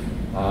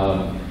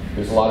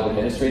 There's a lot of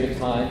administrative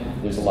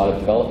time. There's a lot of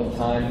development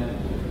time.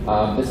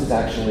 This is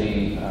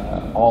actually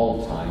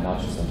all time, not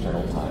just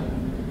internal time.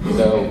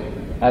 So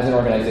as an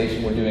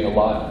organization, we're doing a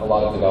lot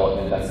of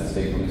development. That's this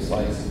big blue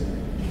slice.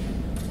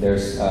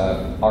 There's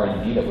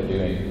R&D that we're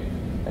doing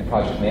and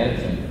project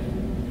management.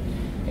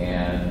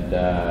 And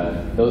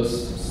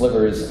those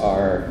slivers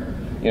are,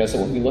 so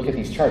when we look at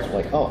these charts, we're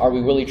like, oh, are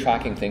we really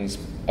tracking things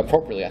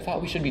appropriately? I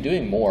thought we should be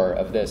doing more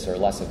of this or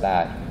less of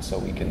that, so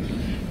we can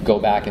go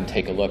back and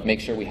take a look, make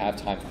sure we have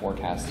time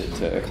forecasted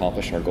to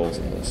accomplish our goals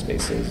in those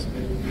spaces.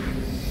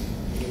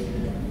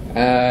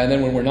 And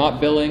then when we're not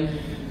billing,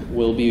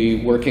 we'll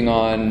be working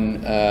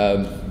on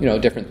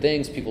different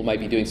things. People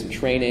might be doing some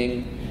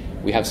training.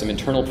 We have some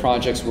internal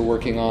projects we're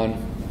working on,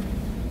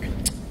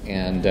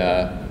 and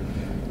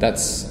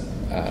that's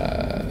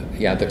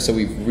so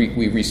we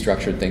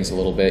restructured things a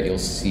little bit. You'll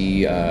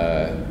see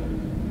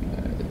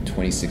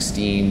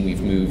 2016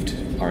 we've moved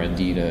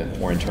R&D to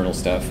more internal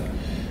stuff.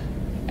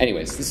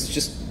 Anyways, this is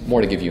just more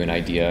to give you an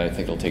idea. I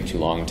think it'll take too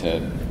long to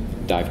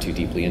dive too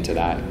deeply into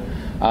that.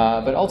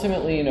 But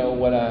ultimately,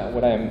 what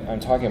I'm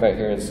talking about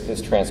here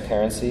is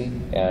transparency,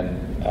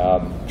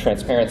 and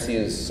transparency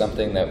is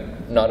something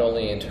that not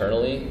only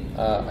internally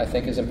I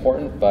think is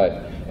important,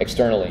 but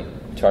externally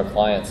to our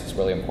clients it's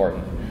really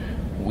important.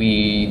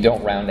 We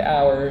don't round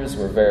hours.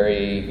 We're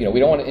very, we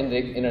don't want to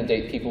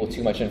inundate people with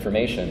too much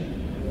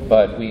information,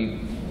 but we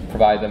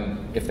provide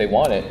them, if they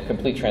want it,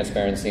 complete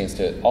transparency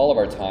into all of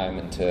our time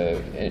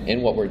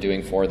in what we're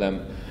doing for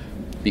them,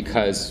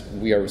 because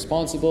we are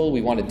responsible.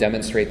 We want to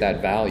demonstrate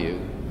that value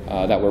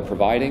that we're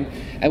providing,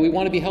 and we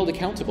want to be held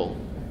accountable,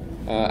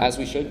 as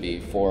we should be,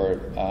 for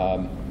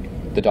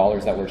the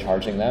dollars that we're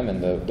charging them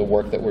and the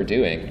work that we're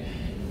doing,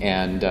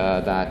 and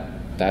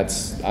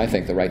that's, I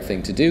think, the right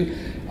thing to do.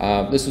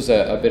 This was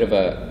a bit of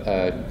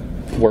a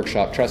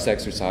workshop trust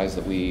exercise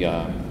that we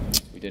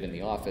did in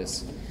the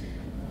office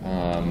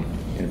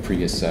in a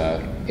previous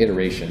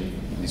iteration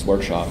of these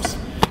workshops.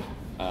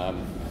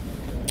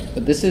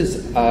 But this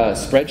is a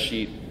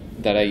spreadsheet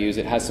that I use.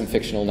 It has some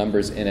fictional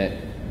numbers in it.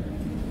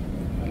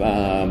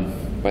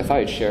 But I thought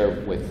I'd share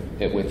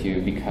it with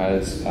you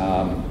because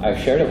I've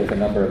shared it with a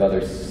number of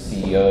other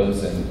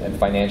CEOs and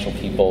financial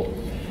people,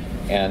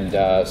 and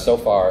so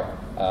far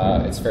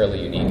it's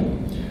fairly unique,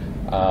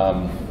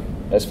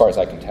 as far as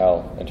I can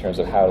tell, in terms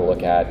of how to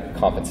look at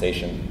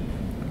compensation.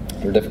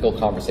 They're difficult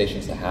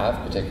conversations to have,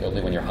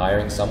 particularly when you're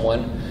hiring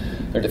someone.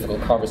 They're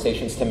difficult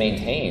conversations to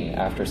maintain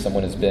after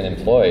someone has been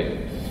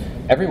employed.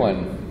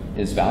 Everyone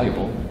is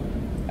valuable,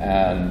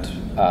 and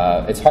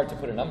it's hard to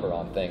put a number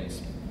on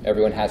things.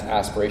 Everyone has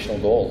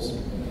aspirational goals.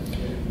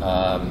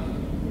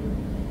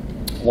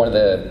 One of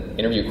the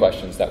interview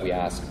questions that we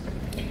ask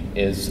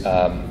is,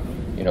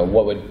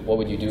 what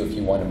would you do if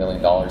you won $1 million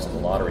in the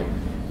lottery?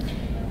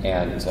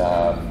 And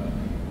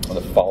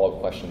the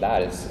follow-up question to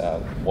that is,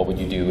 what would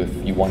you do if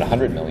you won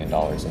 $100 million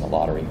in the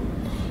lottery?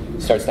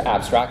 It starts to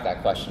abstract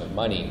that question of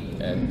money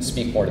and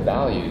speak more to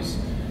values.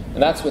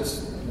 And that's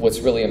what's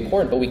really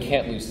important, but we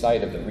can't lose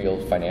sight of the real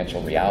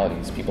financial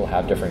realities. People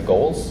have different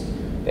goals.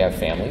 They have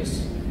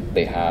families.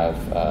 They have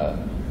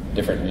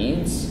different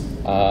needs,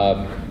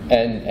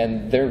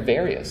 and they're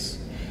various.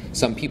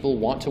 Some people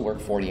want to work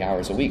 40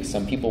 hours a week.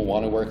 Some people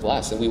want to work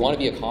less, and we want to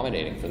be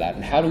accommodating for that.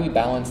 And how do we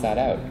balance that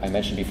out? I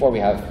mentioned before, we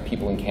have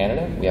people in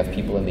Canada. We have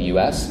people in the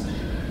US.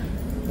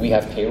 We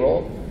have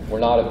payroll. We're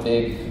not a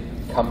big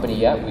company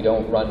yet. We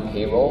don't run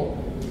payroll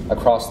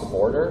across the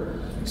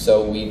border.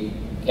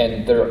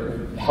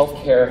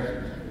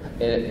 Healthcare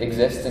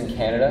exists in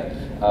Canada.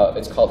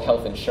 It's called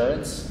health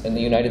insurance in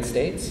the United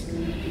States.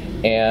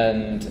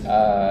 And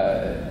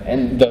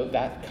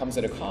that comes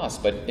at a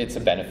cost, but it's a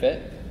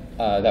benefit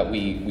that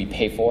we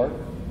pay for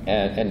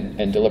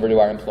and deliver to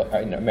our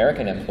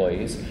American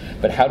employees.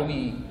 But how do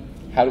we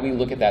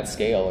look at that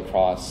scale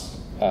across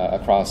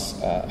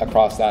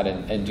that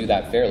and do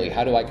that fairly?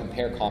 How do I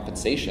compare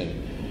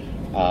compensation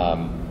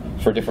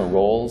for different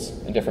roles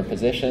and different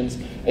positions?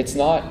 It's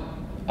not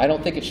I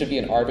don't think it should be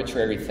an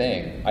arbitrary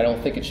thing. I don't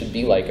think it should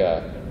be like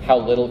a how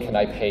little can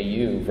I pay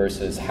you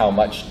versus how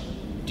much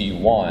do you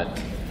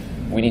want.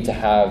 We need to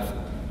have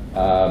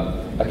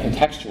a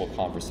contextual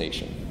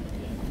conversation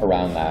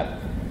around that.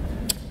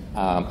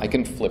 I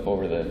can flip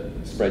over the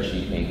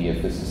spreadsheet maybe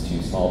if this is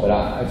too small, but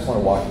I just want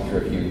to walk you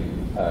through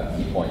a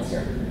few key points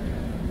here.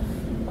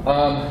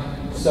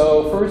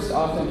 So first,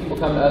 often people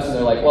come to us and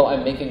they're like, well,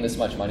 I'm making this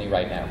much money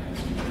right now,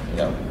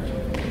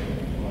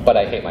 but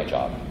I hate my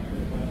job.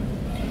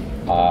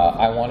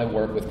 I want to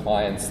work with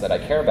clients that I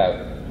care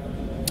about.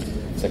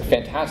 It's like,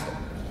 fantastic.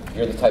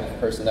 You're the type of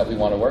person that we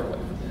want to work with.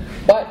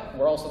 But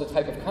we're also the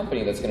type of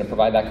company that's going to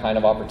provide that kind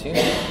of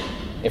opportunity.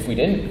 If we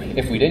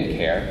didn't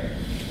care,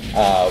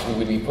 we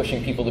would be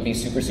pushing people to be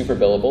super, super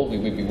billable. We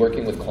would be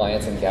working with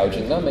clients and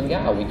gouging them, and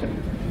yeah, we could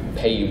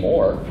pay you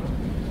more.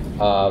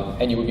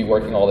 And you would be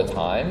working all the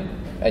time,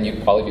 and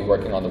you'd probably be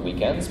working on the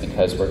weekends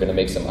because we're going to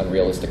make some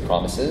unrealistic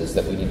promises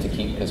that we need to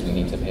keep because we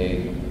need to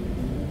pay.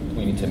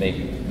 We need to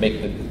make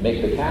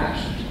the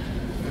cash.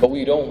 But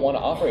we don't want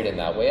to operate in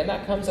that way, and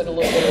that comes at a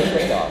little bit of a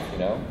trade-off,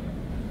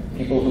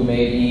 People who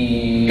may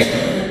be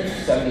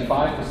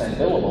 75%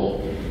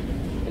 billable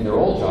in their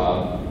old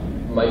job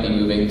might be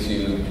moving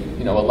to,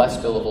 a less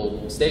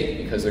billable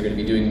state because they're going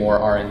to be doing more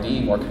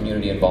R&D, more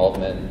community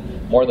involvement,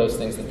 more of those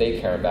things that they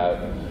care about.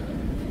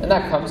 And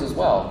that comes as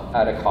well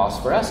at a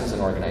cost for us as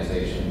an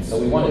organization. So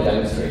we want to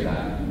demonstrate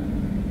that.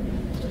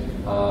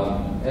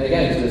 And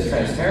again, to this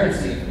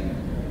transparency,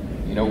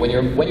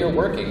 when you're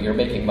working, you're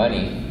making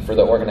money for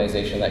the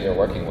organization that you're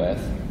working with.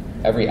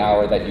 Every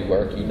hour that you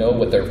work, you know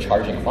what they're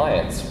charging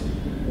clients.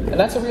 And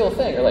that's a real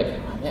thing. You're like,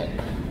 oh man,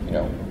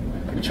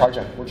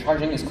 we're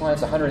charging these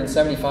clients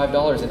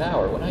 $175 an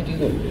hour. When I do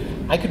that,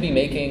 I could be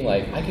making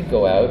I could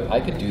go out,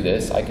 I could do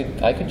this, I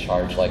could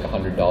charge like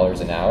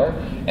 $100 an hour,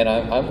 and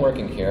I'm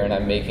working here and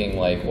I'm making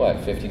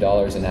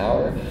 $50 an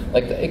hour.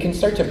 It can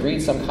start to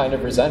breed some kind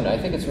of resentment. I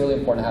think it's really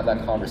important to have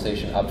that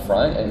conversation up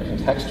front and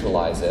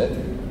contextualize it,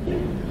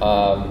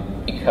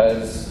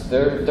 because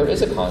there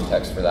is a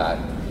context for that.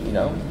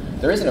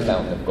 There is a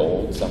mountain of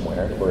gold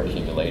somewhere that we're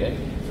accumulating.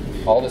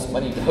 All this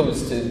money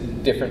goes to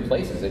different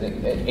places.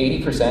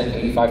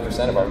 80%,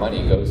 85% of our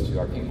money goes to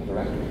our people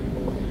directly.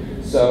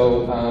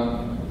 So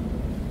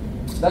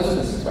that's what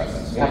this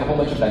expresses. We have a whole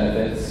bunch of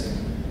benefits.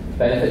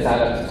 Benefits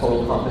add up to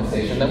total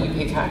compensation. Then we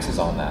pay taxes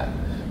on that.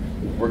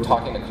 We're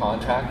talking to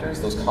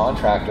contractors. Those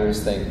contractors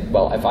think,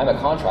 well, if I'm a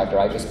contractor,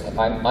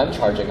 I'm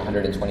charging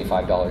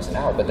 $125 an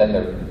hour, but then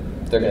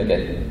they're going to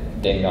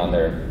get dinged on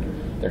their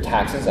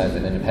taxes as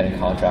an independent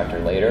contractor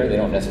later. They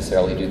don't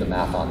necessarily do the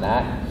math on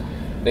that.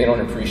 They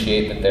don't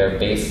appreciate that their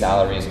base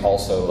salary is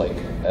also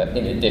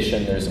in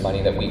addition, there's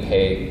money that we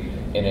pay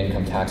in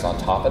income tax on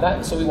top of that.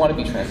 And so we want to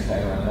be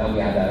transparent around that.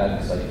 We add that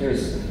up. It's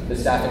here's the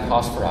staffing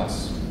cost for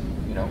us,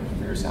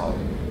 for your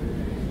salary.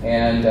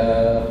 And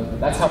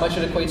that's how much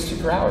it equates to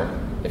per hour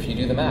if you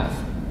do the math.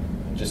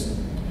 This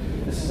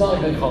is not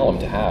a good column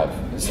to have.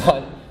 It's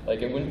not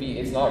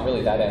it's not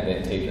really that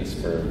advantageous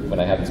for when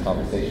I have this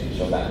conversation to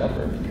show that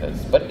number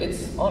but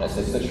it's honest,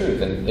 it's the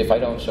truth. And if I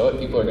don't show it,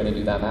 people are going to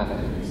do that math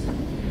anyways.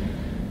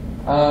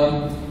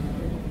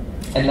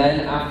 And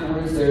then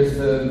afterwards, there's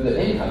the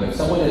income. If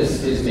someone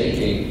is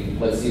making,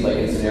 let's see,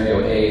 in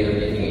scenario A, they're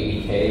making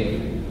 $80K,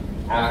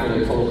 after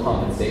their total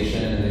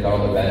compensation and they got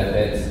all the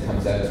benefits, it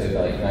comes out to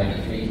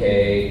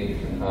 $93K,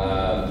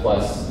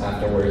 plus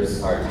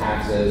afterwards our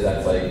taxes,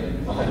 that's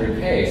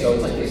 $100K. So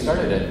it's they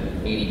started at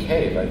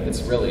 $80K, but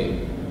it's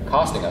really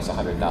costing us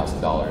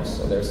 $100,000.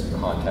 So there's some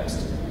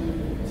context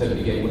to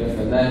begin with.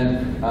 And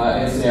then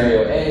in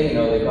scenario A,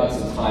 they've got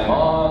some time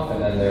off,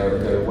 and then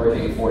they're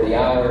working 40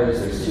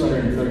 hours. There's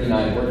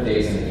 239 work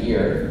days in a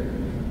year.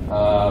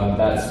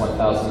 That's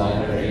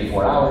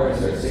 1,984 hours.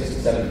 They're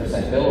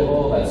 67%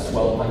 billable. That's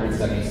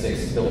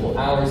 1,276 billable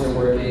hours they're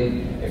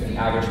working. If the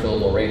average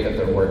billable rate that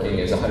they're working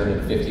is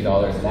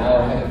 $150 an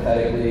hour,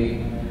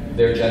 hypothetically,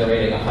 they're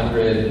generating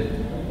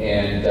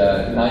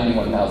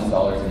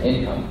 $191,000 in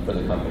income for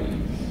the company.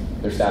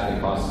 Their staffing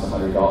cost is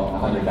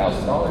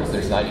 $100,000.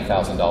 There's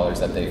 $90,000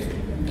 that they've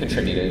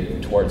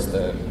contributed towards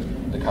the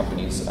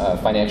company's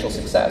financial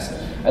success.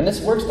 And this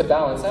works to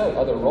balance out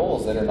other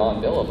roles that are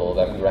non-billable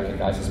that we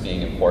recognize as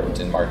being important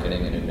in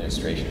marketing and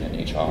administration and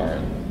HR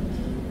and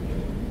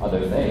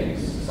other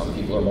things. Some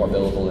people are more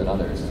billable than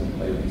others, and we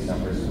play with these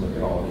numbers and look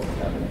at all of this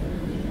together.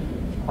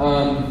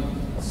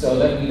 So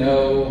that we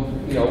know,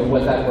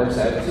 what that works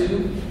out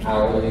to,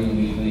 hourly,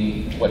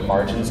 weekly, what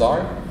margins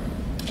are.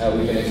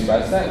 We can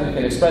express that. We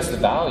can express the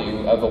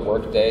value of a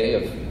work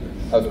day,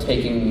 of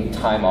taking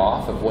time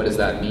off, of what does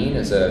that mean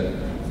as a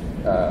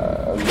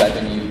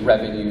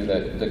revenue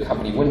that the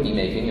company wouldn't be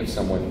making if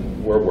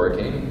someone were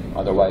working,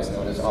 otherwise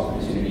known as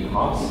opportunity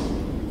costs.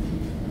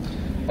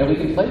 And we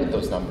can play with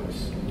those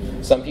numbers.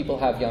 Some people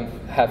have young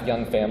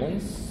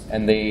families,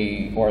 and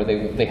they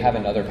have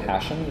another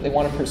passion that they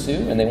want to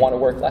pursue, and they want to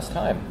work less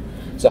time.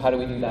 So how do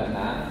we do that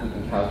math? We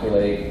can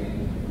calculate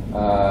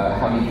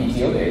how many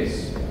PTO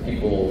days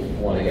people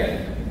want to get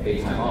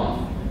paid time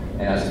off,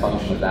 and as a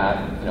function of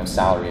that,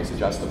 salary is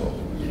adjustable.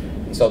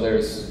 So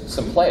there's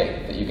some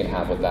play that you can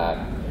have with that.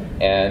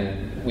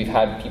 And we've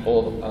had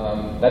people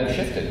that have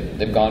shifted.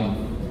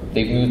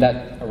 They've moved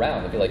that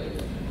around. They'd be like,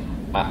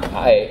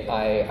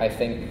 I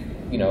think,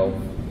 you know,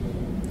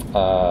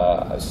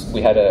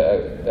 we had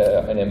a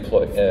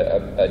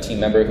team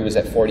member who was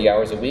at 40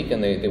 hours a week,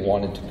 and they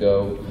wanted to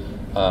go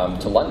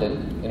to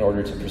London in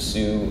order to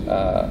pursue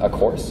a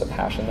course, a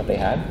passion that they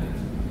had,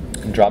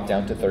 and drop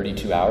down to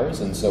 32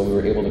 hours. And so we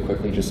were able to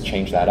quickly just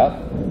change that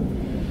up.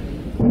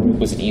 It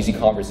was an easy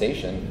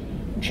conversation.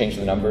 Change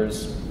the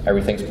numbers,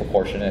 everything's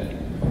proportionate,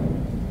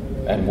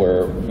 and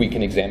we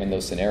can examine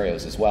those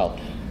scenarios as well.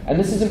 And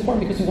this is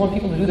important because we want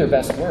people to do their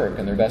best work,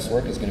 and their best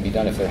work is going to be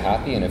done if they're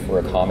happy and if we're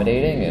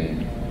accommodating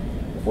and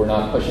if we're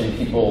not pushing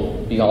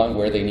people beyond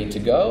where they need to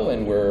go,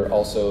 and we're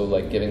also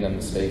like giving them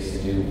the space to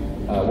do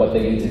what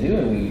they need to do,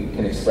 and we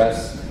can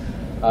express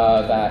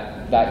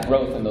that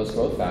growth and those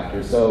growth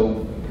factors.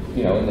 So,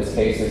 you know, in this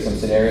case, there's some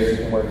scenarios you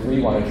can work through.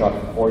 You want to drop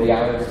from 40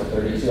 hours to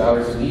 32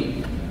 hours a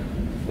week.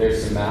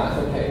 There's some math.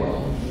 Okay,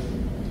 well,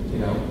 you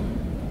know,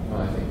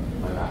 I think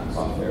my math is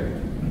off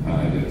there.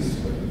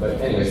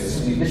 But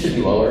anyways, this should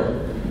be lower.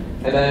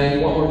 And then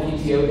you want more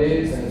PTO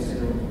days, and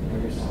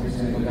your salary's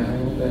going to go down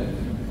a little bit.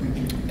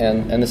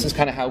 And this is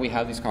kind of how we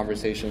have these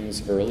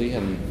conversations early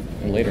and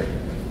later.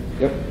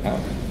 Yep. How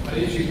do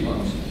you treat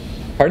lunch?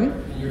 Pardon?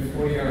 In your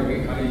 40-hour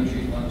week, how do you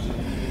treat lunch?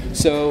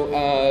 So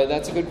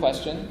that's a good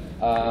question.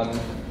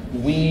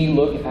 We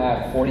look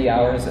at 40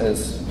 hours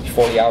as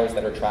 40 hours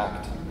that are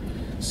tracked.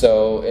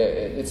 So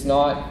it's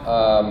not,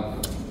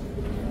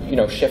 you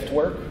know, shift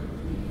work.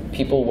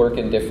 People work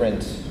in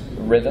different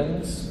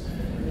rhythms,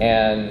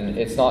 and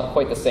it's not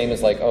quite the same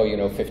as like, oh, you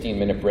know,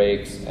 15-minute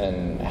breaks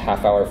and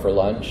half hour for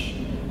lunch.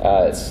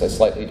 It's a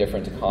slightly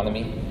different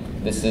economy.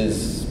 This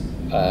is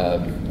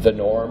the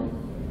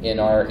norm in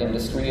our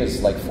industry,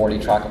 is like 40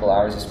 trackable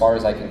hours. As far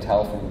as I can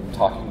tell from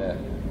talking to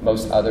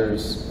most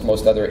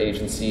other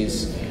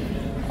agencies,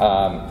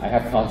 I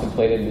have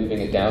contemplated moving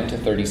it down to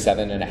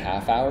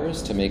 37.5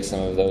 hours to make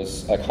some of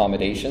those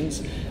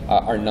accommodations.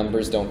 Our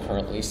numbers don't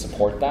currently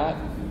support that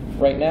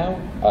right now.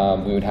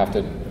 We would have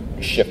to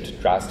shift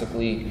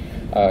drastically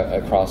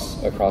across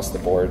the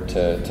board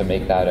to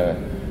make that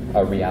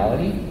a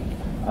reality.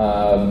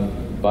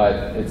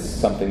 But it's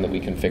something that we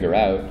can figure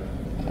out.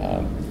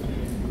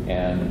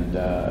 And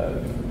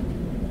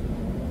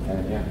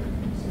yeah,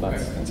 so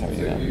that's how we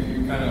do that.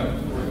 You kind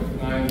of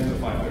work 9 to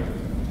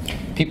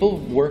 5:30. People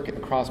work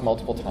across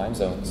multiple time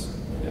zones.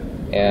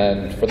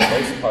 And for the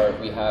most part,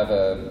 we have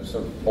a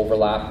sort of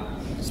overlap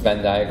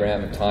Venn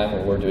diagram of time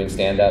where we're doing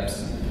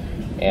stand-ups.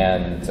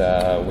 And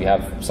we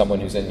have someone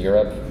who's in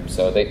Europe,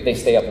 so they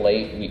stay up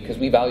late because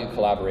we value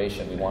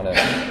collaboration. We want to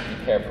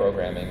do pair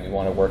programming. We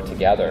want to work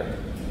together.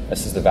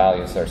 This is the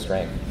value. It's our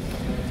strength.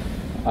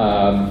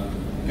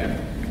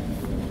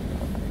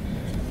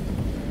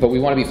 But we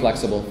want to be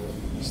flexible.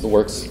 So the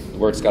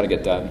work's got to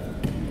get done.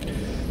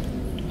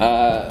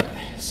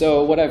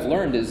 So what I've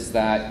learned is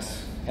that,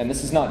 and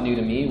this is not new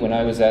to me. When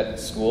I was at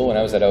school, when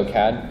I was at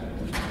OCAD,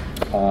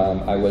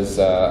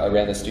 I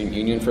ran the student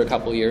union for a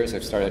couple of years. I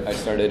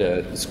started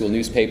a school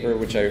newspaper,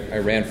 which I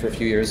ran for a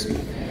few years.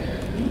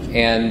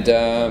 And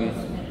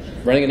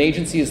running an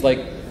agency is like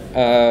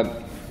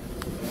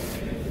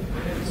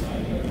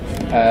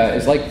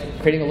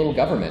creating a little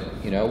government.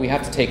 You know, we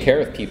have to take care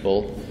of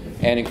people,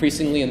 and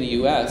increasingly in the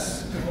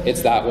U.S.,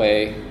 it's that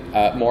way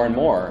more and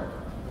more.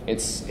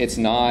 It's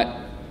not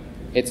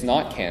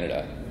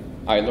Canada.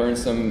 I learned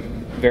some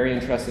very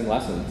interesting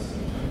lessons.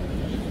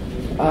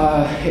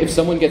 If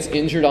someone gets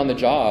injured on the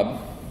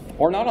job,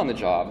 or not on the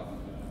job,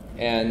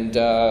 and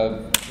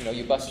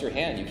you bust your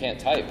hand, you can't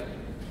type.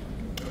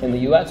 In the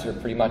U.S., you're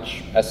pretty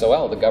much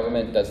SOL. The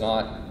government does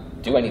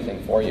not do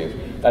anything for you.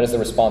 That is the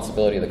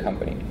responsibility of the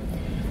company.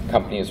 The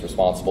company is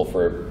responsible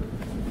for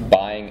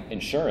buying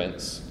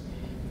insurance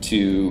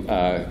to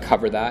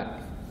cover that,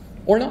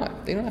 or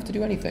not. They don't have to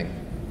do anything.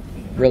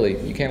 Really,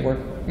 you can't work?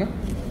 No,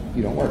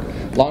 you don't work.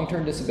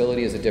 Long-term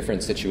disability is a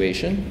different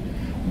situation,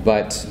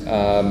 but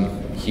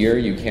here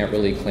you can't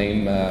really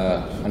claim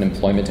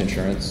unemployment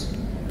insurance.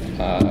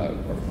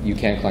 You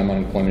can't claim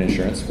unemployment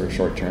insurance for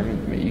short term.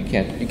 I mean, you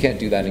can't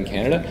do that in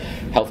Canada.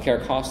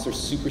 Healthcare costs are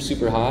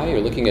super high.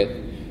 You're looking at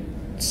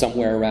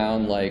somewhere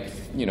around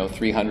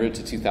 $300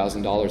 to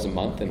 $2,000 a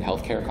month in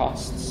healthcare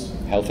costs,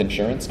 health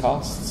insurance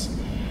costs,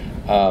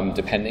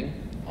 depending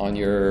on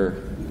your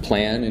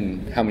plan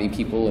and how many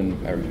people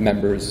and are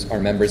members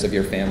of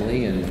your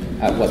family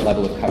and at what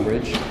level of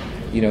coverage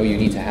you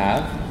need to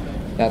have.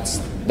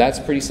 That's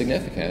pretty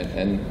significant.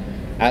 And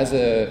as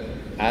a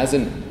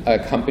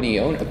company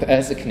owner,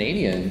 as a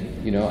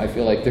Canadian, I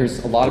feel like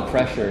there's a lot of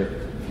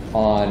pressure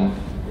on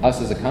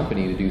us as a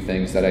company to do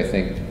things that I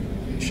think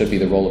should be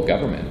the role of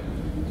government.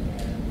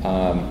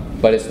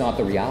 But it's not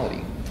the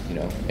reality,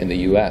 in the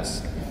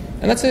U.S.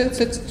 And it's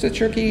a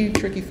tricky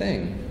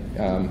thing,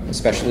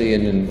 especially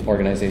in an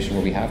organization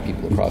where we have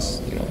people across,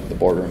 the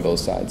border on both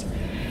sides.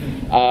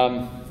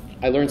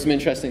 I learned some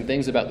interesting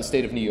things about the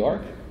state of New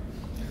York.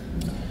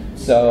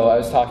 So I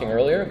was talking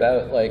earlier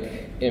about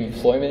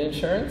employment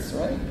insurance,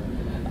 right?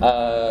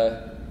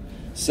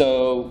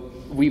 So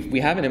we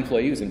have an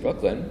employee who's in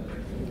Brooklyn,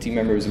 team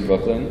member who's in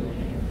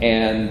Brooklyn,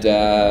 and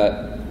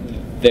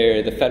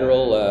the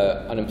federal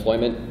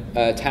unemployment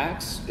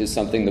tax is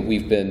something that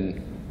we've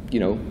been,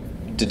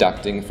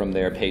 deducting from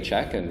their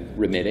paycheck and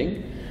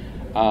remitting,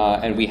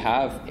 and we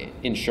have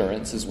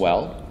insurance as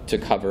well to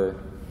cover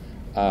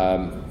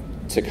that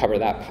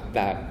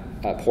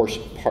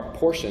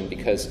portion,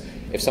 because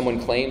if someone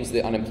claims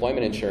the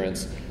unemployment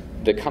insurance,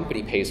 the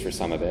company pays for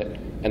some of it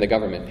and the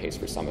government pays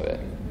for some of it.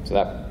 So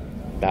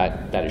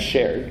that is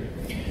shared.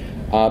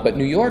 But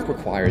New York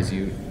requires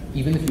you,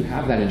 even if you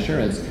have that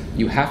insurance,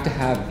 you have to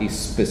have a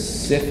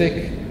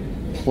specific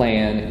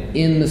plan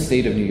in the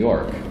state of New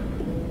York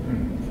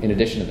in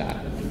addition to that.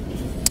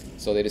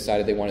 So they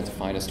decided they wanted to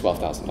fine us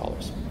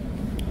 $12,000.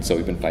 So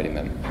we've been fighting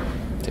them,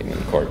 taking them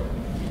to court.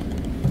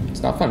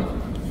 It's not fun.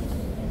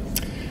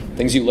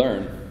 Things you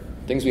learn,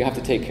 things we have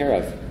to take care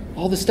of.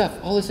 All this stuff,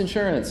 all this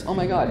insurance, oh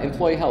my God,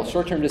 employee health,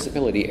 short-term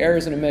disability,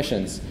 errors and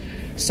omissions,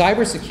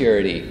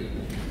 cybersecurity,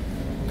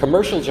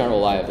 commercial general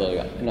liability,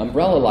 an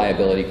umbrella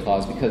liability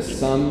clause, because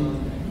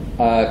some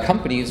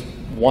companies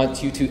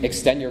want you to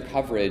extend your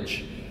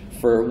coverage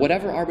for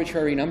whatever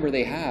arbitrary number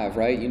they have,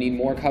 right? You need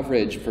more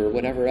coverage for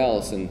whatever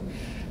else, and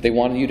they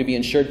want you to be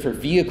insured for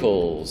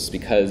vehicles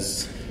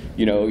because,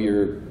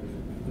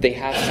 they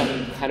have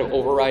some kind of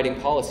overriding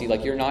policy,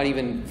 like you're not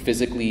even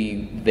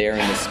physically there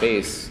in the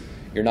space.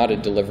 You're not a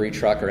delivery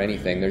truck or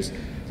anything. There's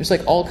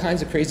like all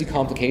kinds of crazy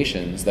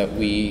complications that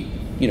we,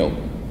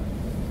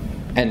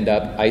 end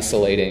up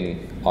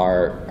isolating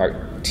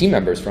our team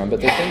members from,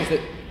 but they're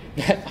things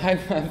that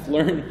I've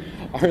learned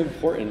are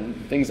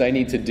important, things I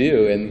need to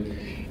do. And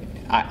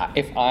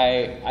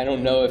I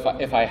don't know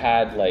if I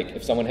had,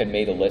 if someone had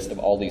made a list of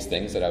all these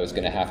things that I was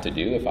going to have to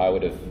do, if I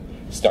would have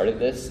started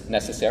this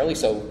necessarily.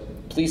 So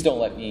please don't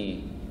let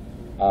me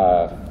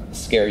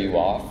scare you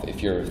off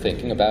if you're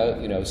thinking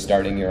about,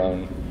 starting your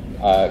own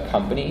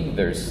company.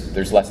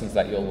 There's lessons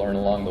that you'll learn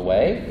along the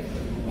way,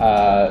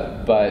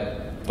 but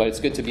it's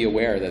good to be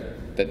aware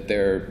that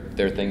there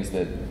are things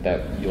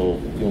that you'll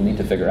need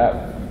to figure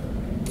out.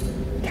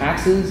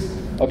 Taxes.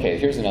 Okay,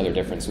 here's another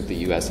difference with the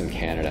U.S. and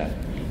Canada.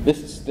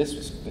 This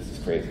is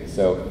crazy.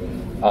 So,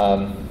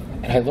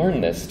 and I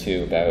learned this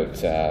too about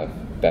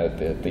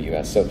the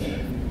U.S. So,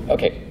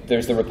 okay,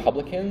 there's the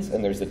Republicans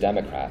and there's the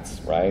Democrats,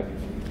 right?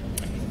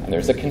 And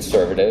there's the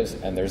conservatives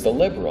and there's the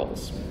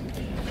liberals.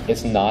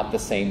 It's not the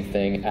same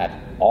thing at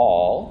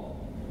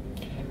all.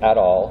 At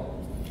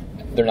all.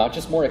 They're not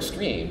just more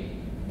extreme,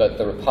 but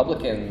the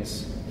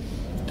Republicans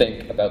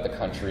think about the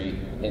country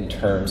in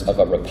terms of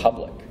a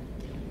republic.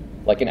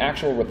 Like an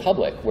actual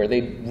republic, where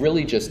they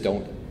really just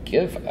don't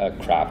give a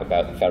crap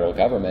about the federal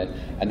government,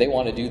 and they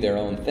want to do their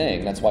own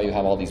thing. That's why you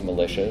have all these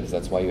militias.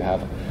 That's why you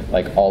have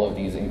all of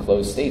these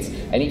enclosed states.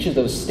 And each of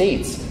those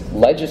states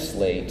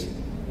legislate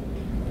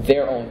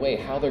their own way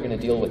how they're going to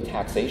deal with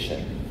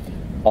taxation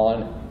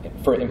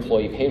for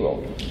employee payroll,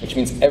 which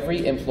means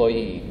every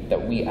employee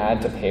that we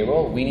add to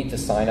payroll, we need to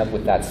sign up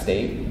with that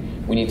state.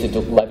 We need to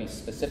levy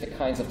specific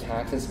kinds of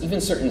taxes. Even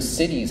certain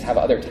cities have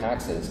other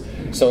taxes.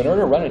 So in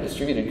order to run a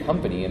distributed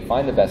company and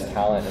find the best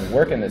talent and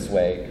work in this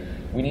way,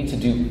 we need to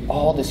do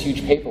all this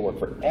huge paperwork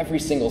for every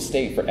single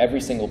state, for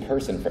every single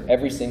person, for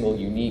every single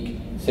unique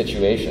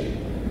situation.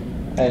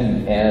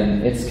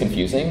 And it's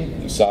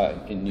confusing. You saw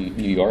it in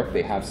New York,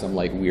 they have some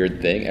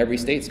weird thing. Every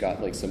state's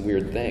got some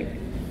weird thing.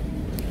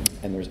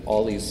 And there's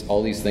all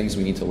these things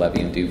we need to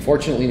levy and do.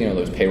 Fortunately,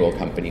 there's payroll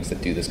companies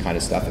that do this kind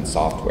of stuff in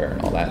software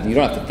and all that. And you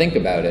don't have to think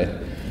about it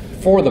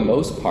for the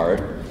most part.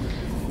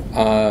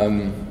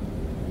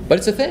 But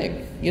it's a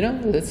thing,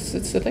 it's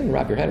a thing to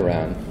wrap your head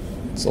around.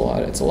 It's a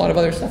lot of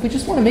other stuff. We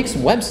just want to make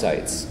some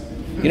websites.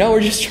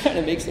 We're just trying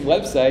to make some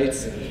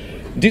websites,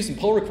 do some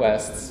pull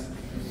requests.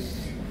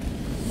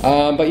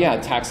 But yeah,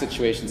 tax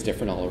situation's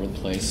different all over the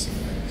place.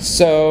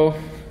 So,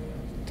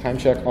 time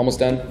check, almost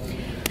done.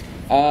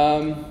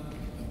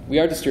 We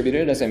are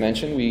distributed, as I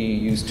mentioned. We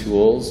use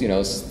tools.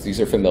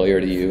 These are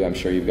familiar to you. I'm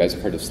sure you guys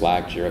have heard of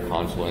Slack, Jira,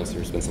 Confluence.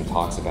 There's been some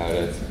talks about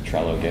it.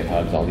 Trello,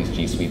 GitHub, all these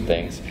G Suite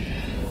things.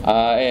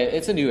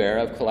 It's a new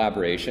era of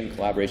collaboration.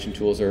 Collaboration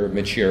tools are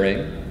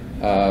maturing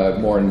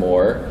more and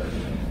more.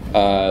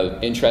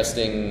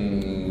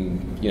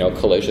 Interesting,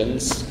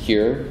 collisions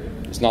here.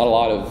 There's not a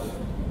lot of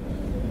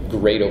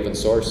great open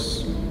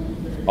source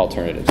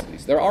alternatives to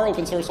these. There are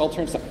open source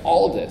alternatives to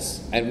all of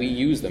this, and we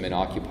use them in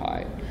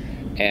Occupy.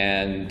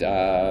 And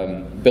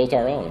built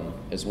our own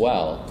as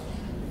well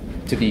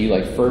to be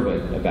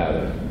fervent about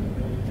it.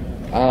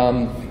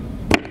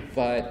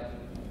 But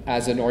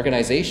as an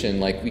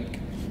organization, we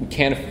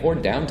can't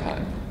afford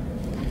downtime.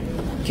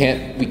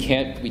 We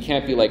can't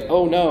be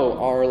oh no,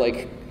 our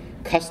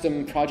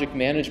custom project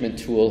management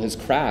tool has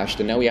crashed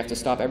and now we have to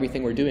stop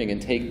everything we're doing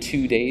and take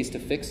 2 days to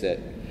fix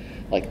it.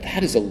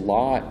 That is a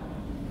lot.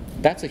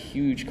 That's a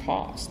huge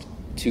cost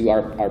to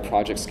our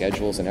project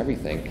schedules and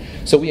everything.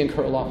 So we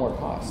incur a lot more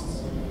costs.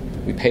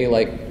 We pay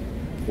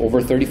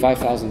over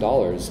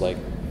 $35,000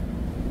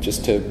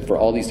 just for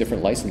all these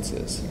different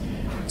licenses.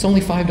 It's only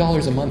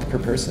 $5 a month per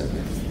person.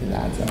 It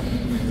adds up.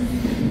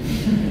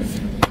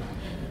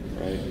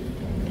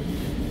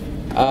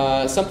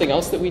 Something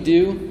else that we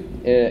do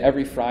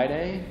every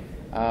Friday,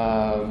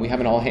 we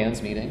have an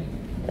all-hands meeting.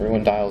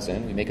 Everyone dials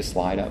in. We make a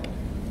slide up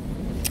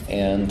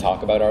and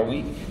talk about our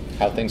week,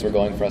 how things were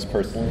going for us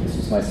personally. This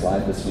is my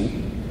slide this week.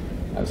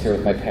 I was here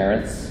with my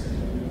parents,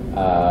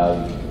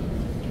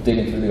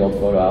 digging through the old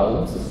photo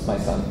albums. This is my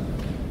son.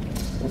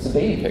 It's a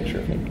baby picture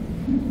of me.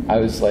 I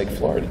was like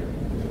floored.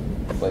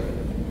 It's like,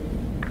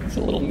 it's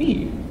a little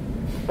me.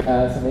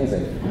 It's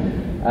amazing.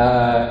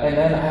 And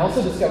then I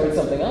also discovered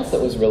something else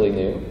that was really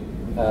new,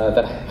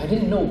 that I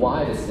didn't know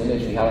why this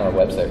image we had on our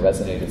website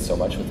resonated so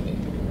much with me.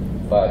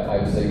 But I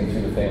was digging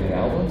through the family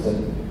albums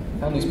and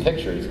found these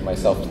pictures of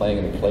myself playing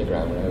in the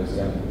playground when I was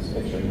young. This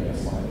picture in a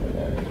slide over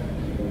there.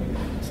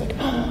 It's like,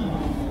 oh,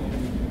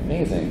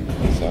 amazing.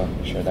 So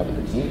I shared that with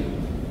the team.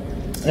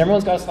 And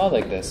everyone's got a slide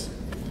like this.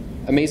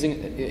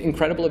 Amazing,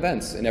 incredible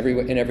events in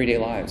everyday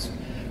lives.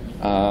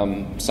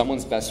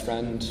 Someone's best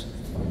friend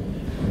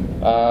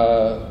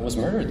was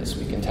murdered this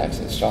week in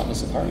Texas, shot in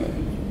his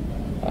apartment.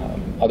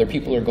 Other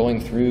people are going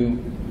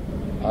through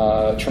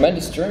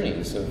tremendous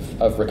journeys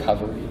of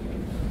recovery.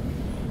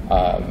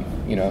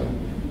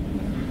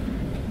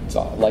 It's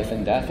life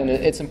and death, and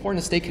it's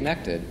important to stay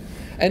connected.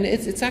 And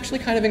it's actually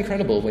kind of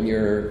incredible when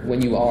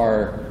you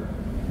aren't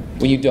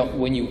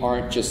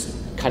just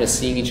kind of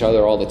seeing each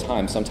other all the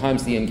time.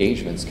 Sometimes the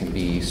engagements can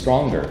be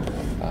stronger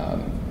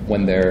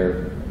when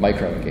they're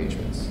micro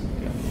engagements.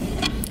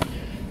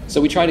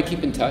 So we try to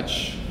keep in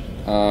touch.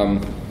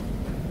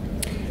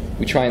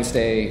 We try and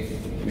stay.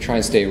 But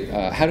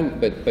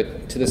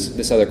to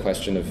this other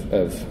question of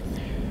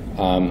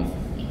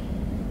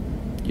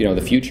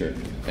the future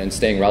and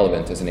staying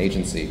relevant as an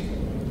agency.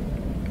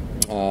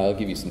 I'll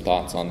give you some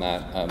thoughts on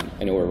that.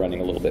 I know we're running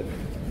a little bit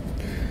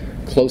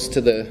close to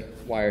the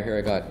wire here.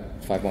 I got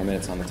 5 more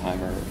minutes on the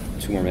timer,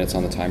 2 more minutes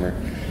on the timer.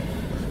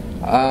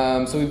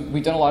 So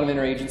we've done a lot of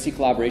interagency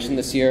collaboration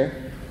this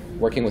year,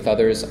 working with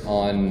others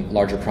on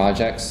larger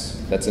projects.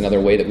 That's another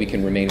way that we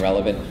can remain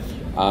relevant.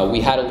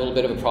 We had a little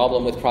bit of a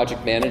problem with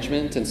project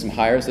management and some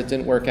hires that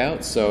didn't work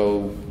out,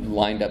 so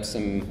lined up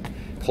some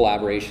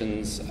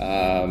collaborations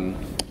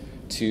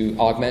to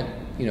augment,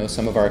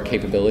 some of our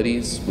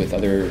capabilities with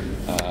other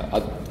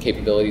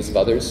capabilities of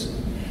others,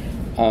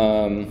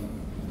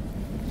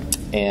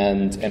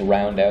 and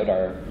round out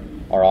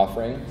our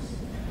offerings.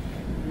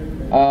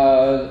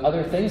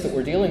 Other things that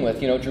we're dealing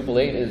with, Drupal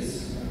 8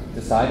 is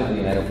decidedly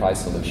an enterprise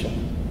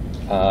solution.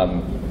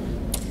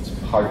 It's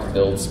hard to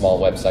build small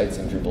websites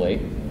in Drupal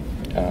 8.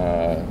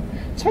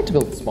 It's hard to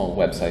build small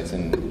websites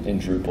in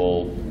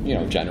Drupal,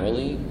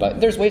 generally, but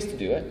there's ways to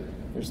do it.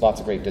 There's lots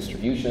of great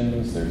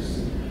distributions.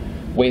 There's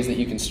ways that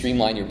you can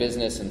streamline your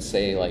business and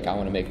say, like, I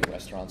want to make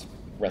restaurant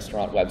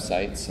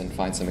websites and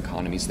find some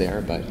economies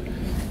there. But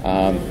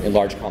in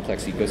large,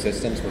 complex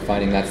ecosystems, we're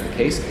finding that's the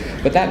case.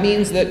 But that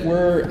means that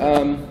we're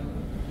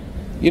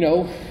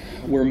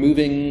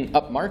moving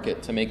up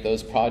market to make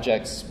those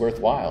projects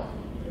worthwhile.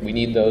 We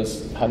need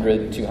those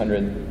 100,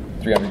 200,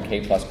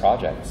 300K plus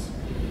projects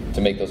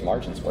to make those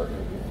margins work.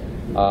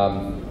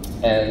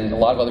 And a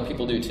lot of other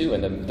people do too,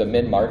 and the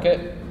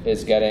mid-market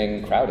is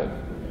getting crowded.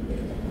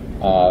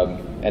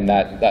 And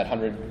that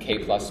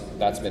 100K plus,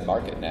 that's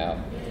mid-market now.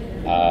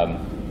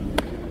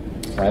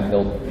 I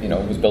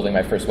was building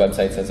my first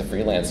websites as a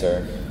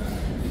freelancer.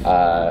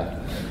 I'll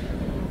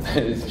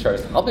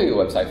do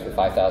a website for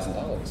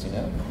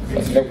 $5,000,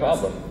 That's no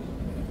problem.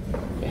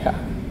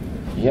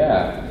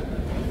 Yeah.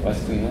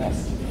 West Queen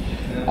West.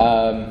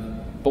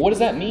 But what does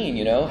that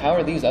mean, How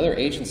are these other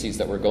agencies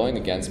that we're going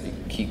against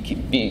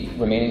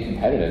remaining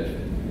competitive?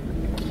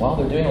 Well,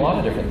 they're doing a lot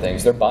of different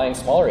things. They're buying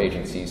smaller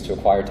agencies to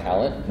acquire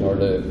talent in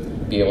order to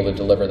be able to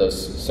deliver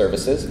those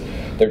services.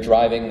 They're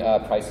driving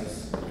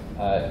prices.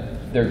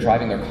 They're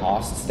driving their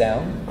costs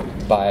down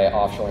by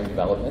offshoring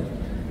development.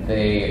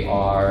 They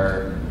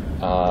are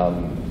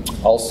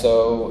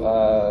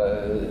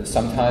also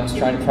sometimes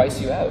trying to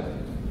price you out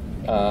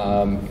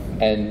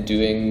and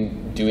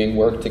doing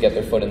work to get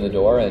their foot in the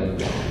door and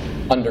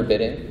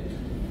underbidding.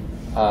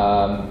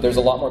 There's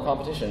a lot more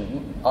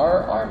competition.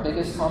 Our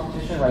biggest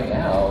competition right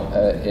now,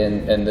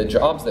 and the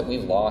jobs that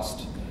we've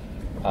lost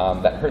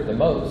that hurt the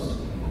most,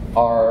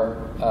 are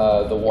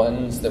the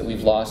ones that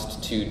we've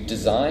lost to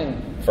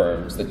design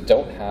firms that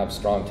don't have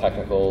strong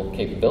technical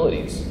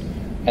capabilities.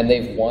 And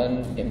they've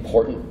won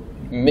important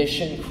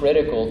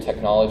mission-critical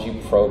technology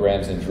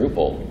programs in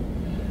Drupal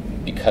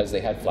because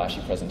they had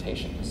flashy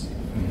presentations.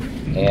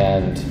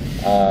 And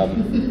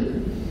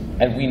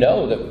we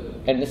know that,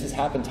 and this has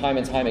happened time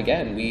and time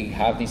again, we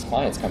have these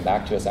clients come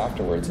back to us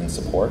afterwards in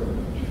support,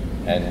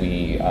 and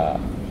we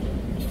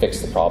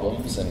fix the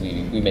problems, and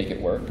we make it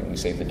work, and we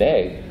save the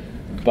day.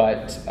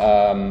 But,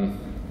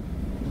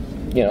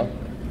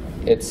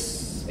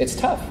 it's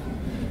tough.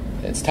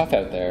 It's tough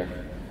out there,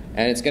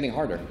 and it's getting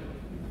harder.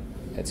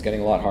 It's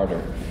getting a lot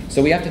harder.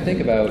 So we have to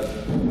think about,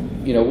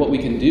 what we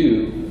can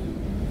do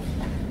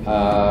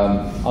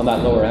on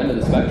that lower end of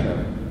the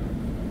spectrum.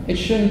 It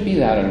shouldn't be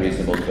that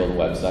unreasonable to build a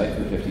website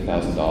for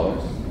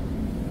 $50,000.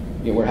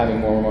 We're having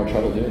more and more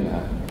trouble doing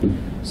that.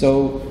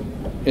 So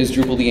is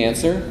Drupal the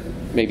answer?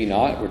 maybe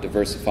not. We're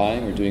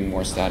diversifying. We're doing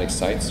more static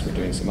sites. We're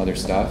doing some other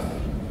stuff.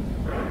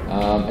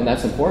 And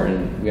that's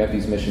important. We have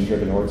these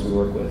mission-driven orgs we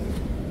work with.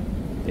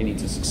 They need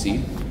to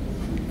succeed.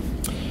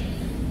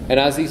 And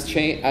as these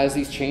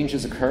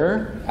changes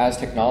occur, as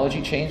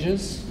technology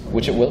changes,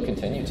 which it will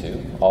continue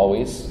to,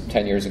 always.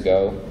 10 years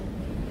ago,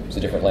 it was a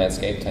different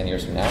landscape. 10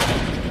 years from now, it's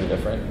completely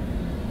different.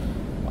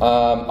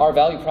 Our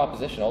value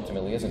proposition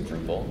ultimately isn't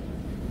Drupal.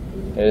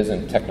 It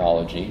isn't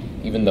technology,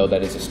 even though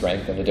that is a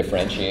strength and a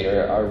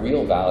differentiator. Our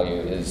real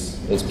value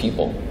is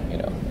people. You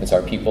know, it's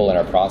our people and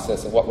our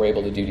process and what we're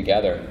able to do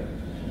together,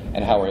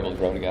 and how we're able to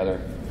grow together.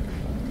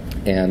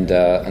 And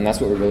that's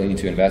what we really need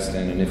to invest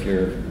in. And if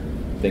you're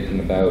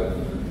thinking about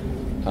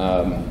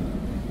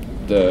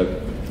the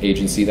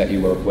agency that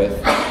you work with,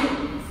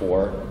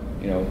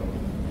 you know,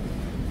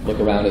 look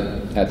around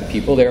at the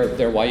people.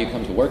 They're why you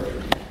come to work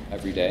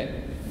every day.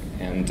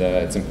 And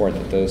it's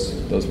important that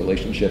those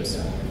relationships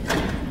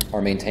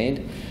are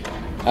maintained.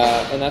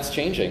 And that's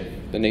changing.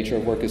 The nature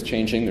of work is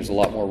changing. There's a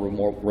lot more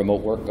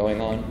remote work going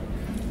on.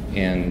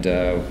 And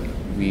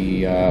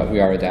we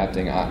are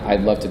adapting.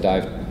 I'd love to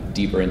dive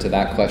deeper into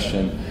that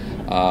question.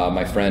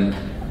 My friend,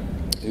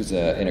 who's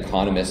an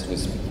economist,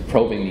 was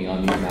probing me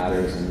on these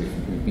matters, and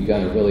we've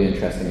begun a really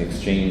interesting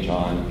exchange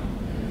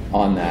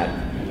on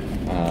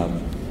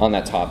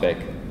that topic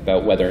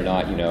about whether or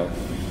not, you know,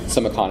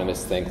 some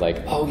economists think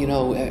like, oh, you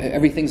know,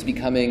 everything's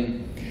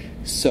becoming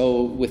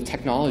so with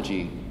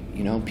technology,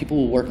 you know, people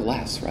will work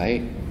less,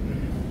 right?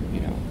 You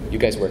know, you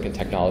guys work in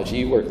technology,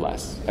 you work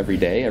less every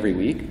day, every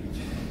week,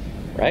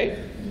 right?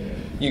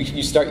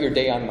 You start your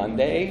day on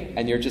Monday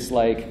and you're just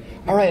like,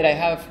 all right, I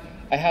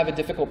have a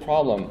difficult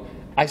problem.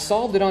 I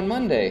solved it on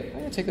Monday. I'm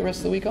gonna take the rest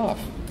of the week off.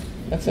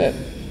 That's it.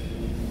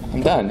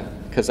 I'm done.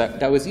 Because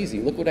that was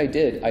easy. Look what I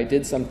did. I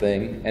did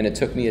something and it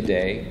took me a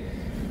day.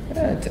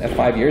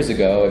 5 years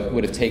ago, it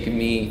would have taken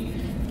me,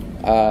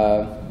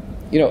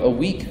 you know, a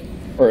week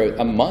or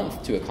a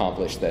month to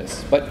accomplish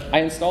this. But I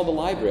installed the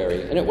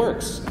library and it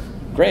works.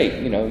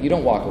 Great. You know, you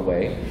don't walk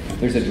away.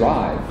 There's a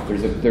drive.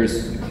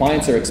 There's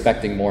clients are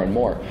expecting more and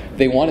more.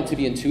 They want it to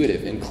be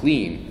intuitive and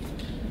clean.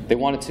 They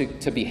want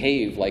it to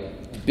behave like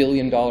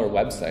billion-dollar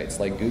websites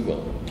like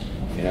Google.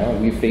 You know,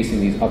 we're facing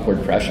these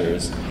upward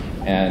pressures,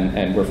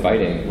 and we're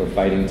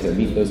fighting to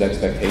meet those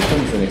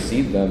expectations and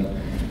exceed them.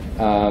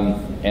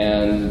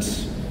 And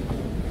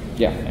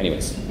yeah,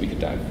 anyways, we could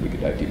dive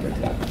deeper into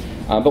that.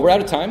 But we're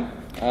out of time.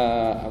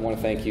 I want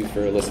to thank you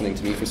for listening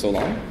to me for so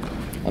long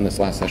on this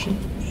last session.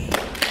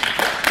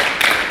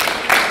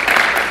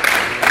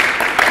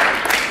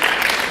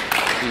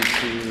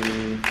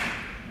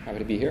 Happy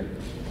to be here.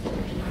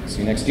 See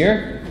you next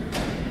year.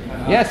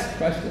 Yes,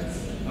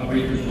 questions? A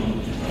very quick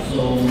one.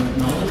 So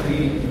now that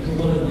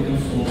Drupal has become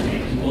so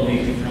big, Drupal 8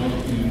 is now to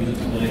use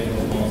Drupal 8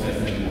 for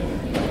concepts anymore.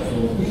 So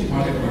which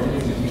market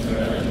verticals do you think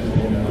are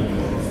eligible on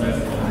your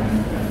sites and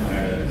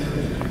higher?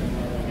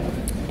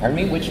 Pardon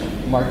me, which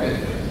market?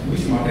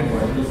 Which market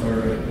verticals are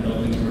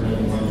adopting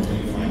Drupal more and more, do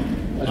you find?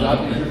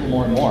 Adopting Drupal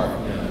more and more.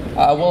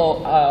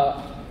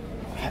 Yeah.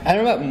 I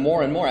don't know about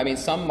more and more. I mean,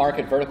 some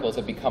market verticals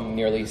have become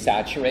nearly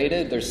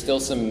saturated. There's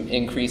still some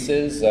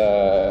increases.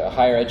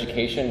 Higher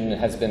education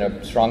has been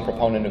a strong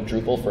proponent of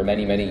Drupal for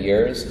many, many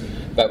years.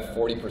 About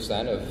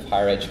 40% of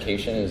higher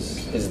education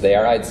is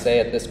there, I'd say,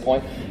 at this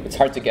point. It's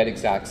hard to get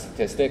exact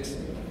statistics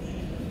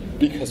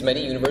because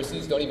many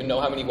universities don't even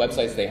know how many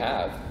websites they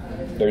have.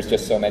 There's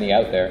just so many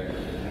out there.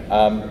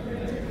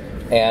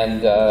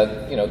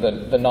 You know,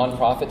 the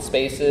nonprofit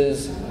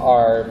spaces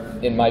are,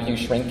 in my view,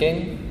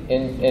 shrinking.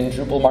 In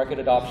Drupal market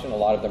adoption, a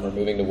lot of them are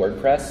moving to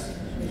WordPress.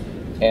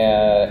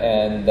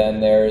 And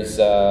then there's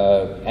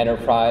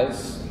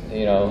enterprise.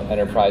 You know,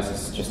 enterprise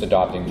is just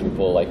adopting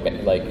Drupal like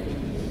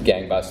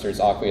gangbusters.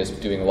 Acquia is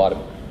doing a lot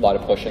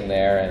of pushing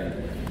there,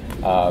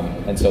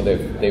 and so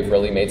they've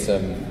really made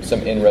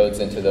some inroads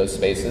into those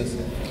spaces.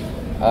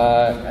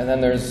 And then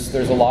there's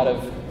a lot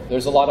of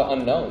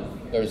unknown.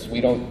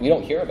 We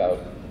don't hear about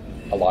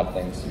a lot of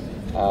things.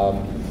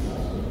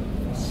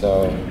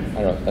 So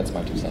I don't know. That's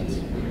my 2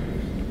 cents.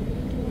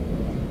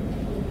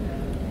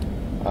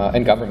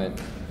 And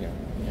government, you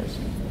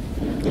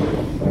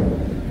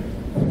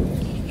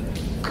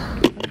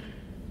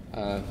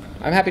know,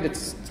 I'm happy to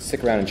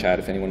stick around and chat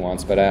if anyone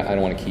wants, but I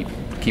don't want to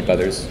keep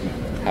others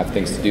have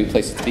things to do,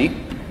 places to be.